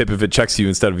goes up a pip if it checks you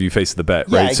instead of you face the bet,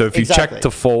 right? So if you check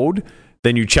to fold,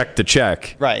 then you check to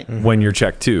check when you're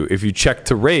check 2. If you check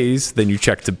to raise, then you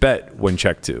check to bet when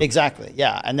check 2. Exactly,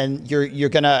 yeah. And then you're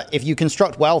gonna, if you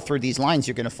construct well through these lines,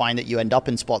 you're gonna find that you end up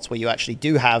in spots where you actually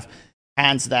do have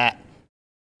hands that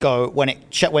go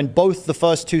when both the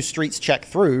first 2 streets check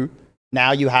through.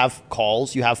 Now you have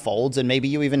calls, you have folds, and maybe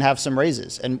you even have some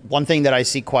raises. And one thing that I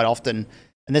see quite often,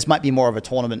 and this might be more of a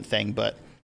tournament thing, but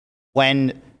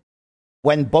when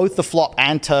both the flop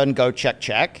and turn go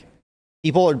check,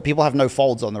 people have no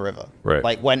folds on the river. Right.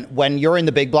 Like when you're in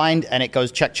the big blind and it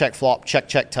goes check flop,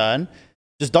 check turn,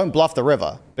 just don't bluff the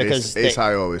river because ace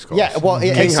high always calls. Yeah, well,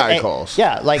 king high calls.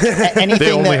 Yeah, like anything.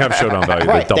 They only have showdown value.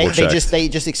 Right. They They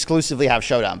just exclusively have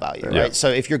showdown value. Right. So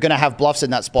if you're going to have bluffs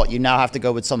in that spot, you now have to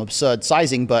go with some absurd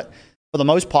sizing. But for the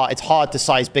most part, it's hard to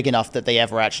size big enough that they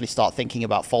ever actually start thinking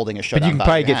about folding a showdown. But you can value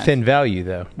probably get hand. thin value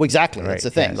though. Well, exactly. Right, That's the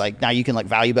thing. yes. Like now you can like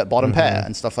value bet bottom pair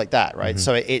and stuff like that. Right.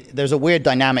 So there's a weird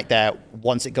dynamic there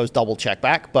once it goes double check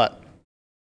back. But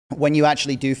when you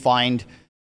actually do find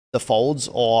the folds,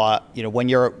 or when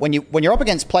you're up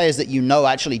against players that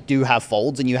actually do have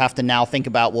folds, and you have to now think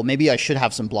about, well, maybe I should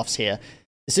have some bluffs here.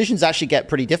 Decisions actually get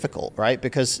pretty difficult, right?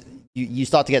 Because you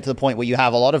start to get to the point where you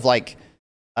have a lot of like,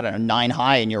 I don't know, 9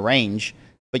 high in your range,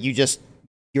 but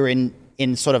you're in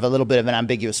sort of a little bit of an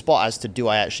ambiguous spot as to, do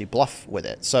I actually bluff with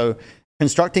it? So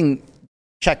constructing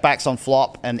checkbacks on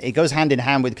flop, and it goes hand in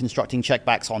hand with constructing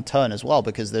checkbacks on turn as well,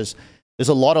 because there's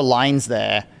a lot of lines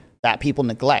there that people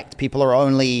neglect. People are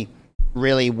only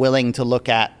really willing to look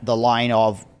at the line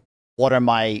of what are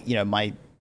my, my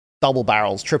double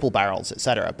barrels, triple barrels,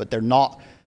 etc. But they're not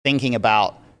thinking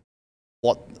about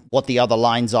what the other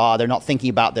lines are. They're not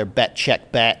thinking about their bet,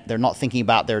 check, bet. They're not thinking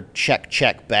about their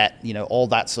check, bet, all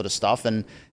that sort of stuff. And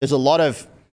there's a lot of,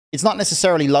 it's not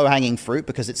necessarily low-hanging fruit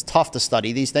because it's tough to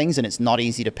study these things and it's not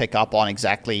easy to pick up on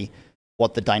exactly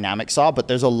what the dynamics are. But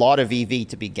there's a lot of EV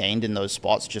to be gained in those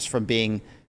spots just from being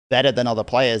better than other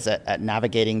players at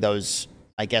navigating those,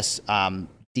 I guess,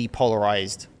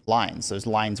 depolarized lines. Those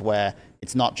lines where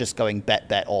it's not just going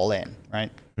bet all in,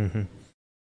 right? Mm-hmm.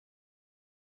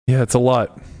 Yeah, it's a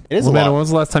lot. It is a man, lot. when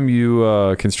was the last time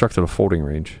you constructed a folding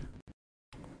range?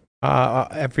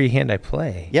 Every hand I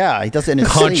play. Yeah, he does it in his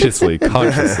Consciously. He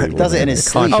does it in his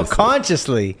sleep. Oh,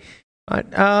 consciously.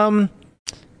 Yeah.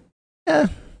 I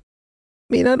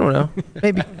mean, I don't know.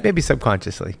 Maybe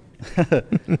subconsciously.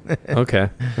 Okay.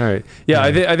 All right. Yeah,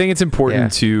 I think it's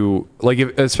important to, like,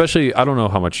 especially, I don't know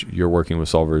how much you're working with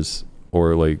solvers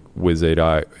or like Wiz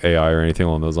AI or anything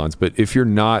along those lines, but if you're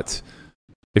not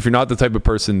the type of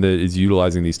person that is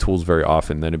utilizing these tools very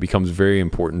often, then it becomes very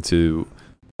important to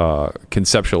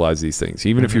conceptualize these things.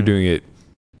 Even if you're doing it,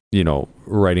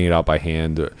 writing it out by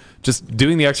hand, just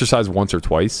doing the exercise once or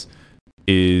twice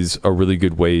is a really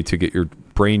good way to get your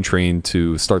brain trained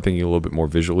to start thinking a little bit more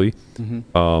visually.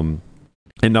 And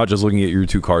not just looking at your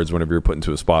 2 cards whenever you're put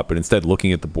into a spot, but instead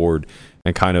looking at the board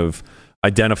and kind of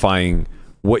identifying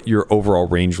what your overall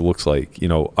range looks like,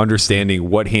 understanding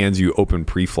what hands you open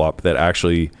pre-flop that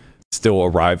actually still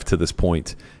arrive to this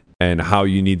point and how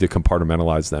you need to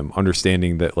compartmentalize them,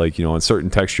 understanding that, like, on certain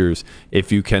textures,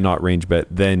 if you cannot range bet,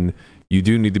 then you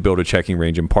do need to build a checking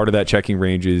range. And part of that checking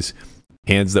range is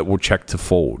hands that will check to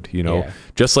fold,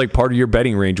 just like part of your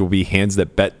betting range will be hands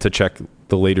that bet to check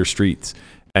the later streets,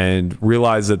 and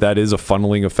realize that is a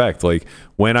funneling effect. Like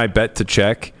when I bet to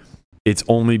check, it's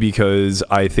only because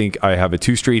I think I have a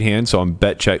 2-street hand, so I'm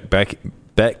bet check betting.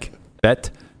 Bet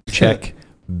check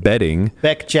betting,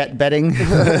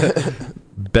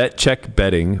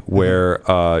 where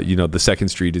the second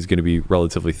street is going to be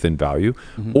relatively thin value,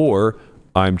 or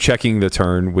I'm checking the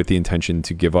turn with the intention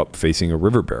to give up facing a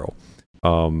river barrel.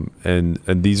 And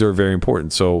these are very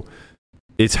important. So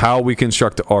it's how we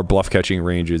construct our bluff catching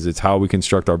ranges. It's how we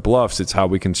construct our bluffs. It's how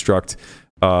we construct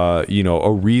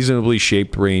a reasonably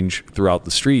shaped range throughout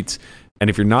the streets. And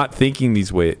if you're not thinking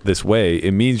this way,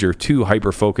 it means you're too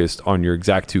hyper focused on your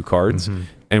exact 2 cards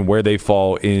and where they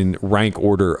fall in rank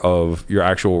order of your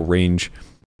actual range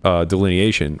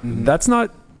delineation. That's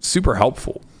not super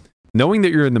helpful. Knowing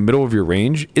that you're in the middle of your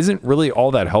range isn't really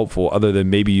all that helpful, other than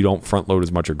maybe you don't front load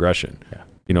as much aggression.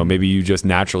 Yeah. Maybe you just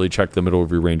naturally check the middle of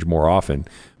your range more often.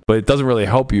 But it doesn't really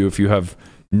help you if you have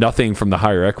nothing from the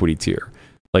higher equity tier.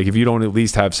 Like if you don't at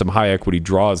least have some high equity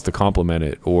draws to complement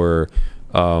it, or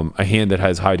a hand that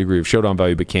has high degree of showdown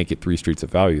value but can't get 3 streets of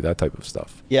value, that type of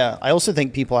stuff. Yeah, I also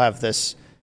think people have this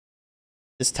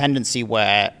tendency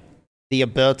where the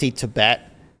ability to bet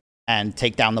and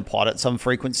take down the pot at some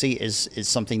frequency is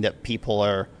something that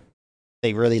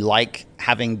they really like,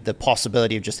 having the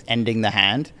possibility of just ending the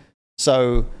hand.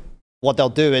 So what they'll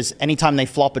do is anytime they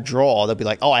flop a draw, they'll be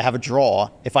like, oh, I have a draw.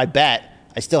 If I bet,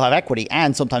 I still have equity,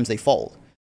 and sometimes they fold.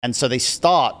 And so they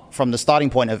start from the starting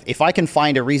point of, if I can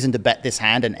find a reason to bet this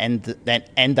hand and end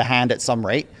the hand at some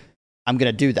rate, I'm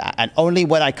going to do that. And only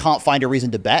when I can't find a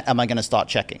reason to bet am I going to start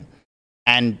checking.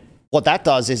 And what that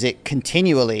does is it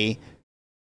continually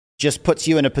just puts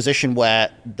you in a position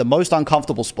where the most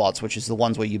uncomfortable spots, which is the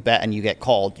ones where you bet and you get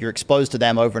called, you're exposed to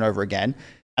them over and over again.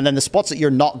 And then the spots that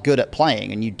you're not good at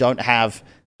playing and you don't have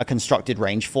a constructed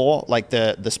range for, like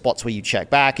the spots where you check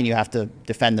back and you have to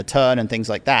defend the turn and things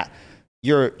like that,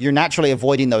 you're naturally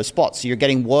avoiding those spots. So you're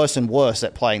getting worse and worse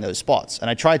at playing those spots. And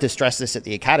I tried to stress this at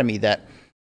the academy, that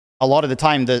a lot of the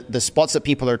time the spots that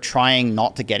people are trying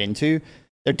not to get into,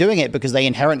 they're doing it because they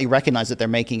inherently recognize that they're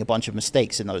making a bunch of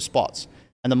mistakes in those spots.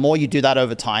 And the more you do that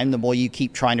over time, the more you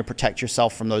keep trying to protect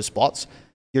yourself from those spots,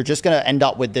 you're just going to end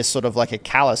up with this sort of like a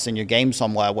callus in your game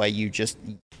somewhere where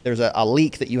there's a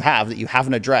leak that you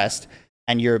haven't addressed,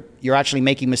 and you're actually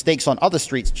making mistakes on other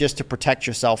streets just to protect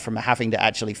yourself from having to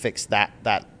actually fix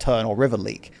that turn or river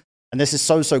leak. And this is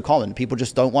so common. People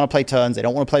just don't want to play turns. They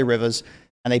don't want to play rivers,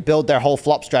 and they build their whole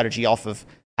flop strategy off of,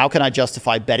 how can I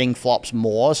justify betting flops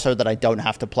more so that I don't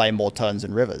have to play more turns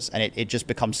and rivers? And it just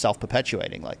becomes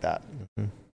self-perpetuating like that.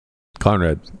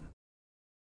 Conrad.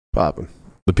 Poppin'.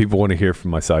 The people want to hear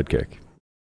from my sidekick.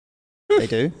 They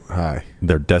do? Hi.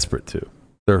 They're desperate to.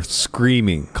 They're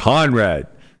screaming, Conrad,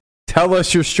 tell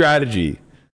us your strategy.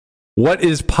 What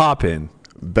is poppin'?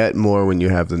 Bet more when you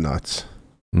have the nuts.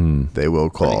 They will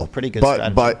call. Pretty good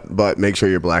strategy. But make sure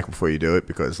you're black before you do it,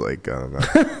 because like I don't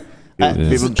know.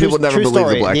 People never true believe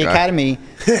story. the black In the guy. academy,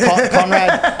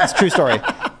 Conrad, it's a true story.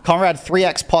 Conrad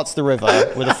 3x pots the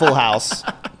river with a full house,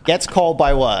 gets called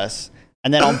by worse,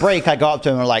 and then on break I go up to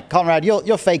him and I'm like, Conrad,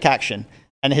 you're fake action.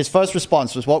 And his first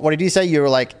response was, what did you say? You were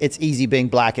like, it's easy being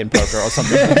black in poker or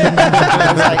something.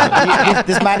 I was like,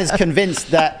 this man is convinced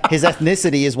that his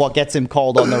ethnicity is what gets him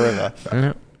called on the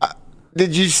river.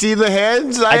 Did you see the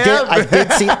hands? I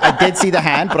did see the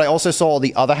hand, but I also saw all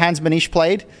the other hands Manish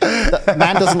played. The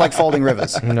man doesn't like folding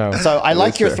rivers. No. So I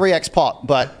like your fair. 3x pot,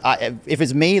 but if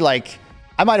it's me, like,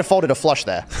 I might have folded a flush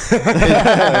there.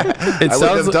 I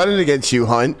would have done it against you,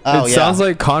 Hunt. Sounds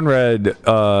like Conrad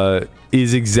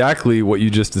is exactly what you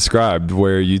just described,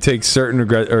 where you take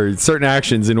certain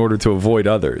actions in order to avoid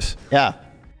others. Yeah.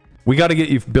 We got to get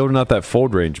you building out that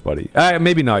fold range, buddy.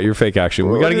 Maybe not your fake action.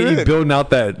 We got to get you building out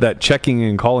that checking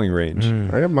and calling range.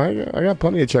 I got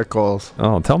plenty of check calls.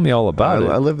 Oh, tell me all about it.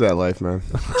 I live that life, man.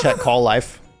 Check call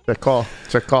life. Check call.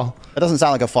 That doesn't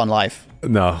sound like a fun life.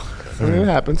 No, I mean, it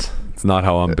happens. it's not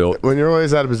how I'm built. When you're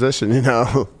always out of position, you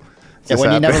know. Yeah,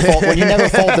 when you never fold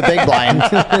the big blind,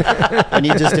 and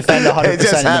you just defend 100% It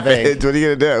just in the happens. big. What are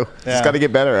you gonna do? Yeah. Just got to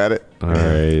get better at it. All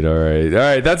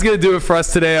right. That's going to do it for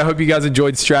us today. I hope you guys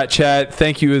enjoyed Strat Chat.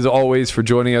 Thank you, as always, for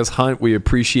joining us, Hunt. We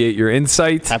appreciate your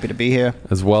insight. Happy to be here.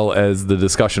 As well as the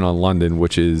discussion on London,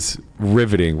 which is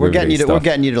riveting. We're getting stuff.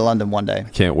 you to London one day.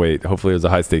 Can't wait. Hopefully there's a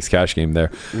high-stakes cash game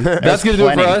there. That's going to do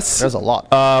it for us. There's a lot.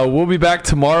 We'll be back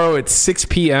tomorrow at 6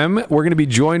 p.m. We're going to be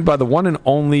joined by the one and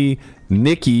only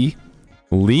Nikki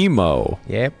Limo.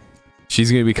 Yep. She's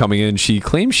going to be coming in. She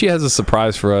claims she has a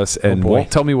surprise for us and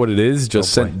won't tell me what it is.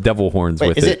 Just sent devil horns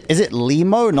with it. Is it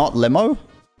limo, not limo?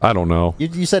 I don't know.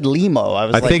 You said limo. I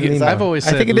was I think is that- I've always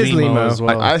said I think it is limo as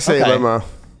well. I say Okay. limo.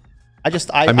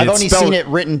 I've mean, only it's spelled- seen it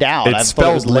written down. it's I thought it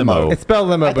spelled was limo. limo. It's spelled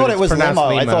limo, I but thought it's it was pronounced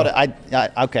limo. limo. I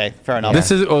thought okay, fair enough.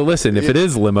 This is, listen, if it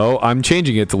is limo, I'm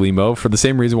changing it to limo for the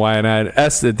same reason why I had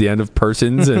S at the end of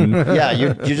persons. And yeah,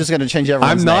 you're just gonna change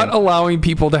everyone's I'm not name. allowing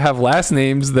people to have last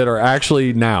names that are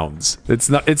actually nouns. It's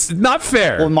not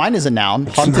fair. Well, mine is a noun.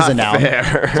 Hunt is a noun.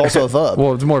 It's also a verb.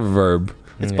 Well, it's more of a verb.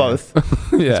 It's both.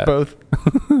 Yeah. It's both.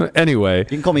 Anyway, You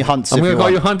can call me Hunts. I'm if going you to call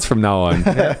want. you Hunts from now on.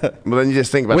 But then you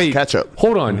just think about Wait, the ketchup.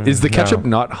 hold on. Is the ketchup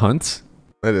not Hunts?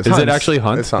 It is. Is it Hunt's. actually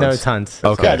Hunt's? It's Hunt's. No, it's Hunt's.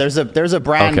 Okay. Yeah, there's a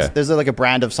brand. Okay. There's like a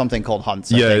brand of something called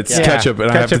Hunt's. I Yeah, think. it's Yeah. ketchup,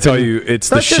 and I have to Ketchup tell and- you, it's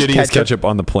the Not just shittiest ketchup. ketchup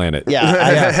on the planet. Yeah,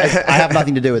 I have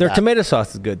nothing to do with Their that. tomato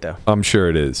sauce is good though. I'm sure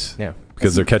it is. Yeah.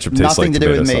 Because their ketchup tastes Nothing like to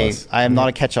do tomato with me. sauce. I am not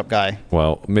a ketchup guy.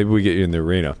 Well, maybe we get you in the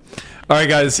arena. All right,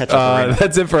 guys. Ketchup arena.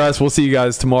 That's it for us. We'll see you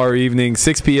guys tomorrow evening,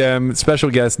 6 p.m.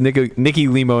 Special guest Nikki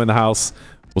Limo in the house.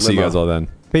 We'll see you Limo. guys all then.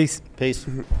 Peace. Peace.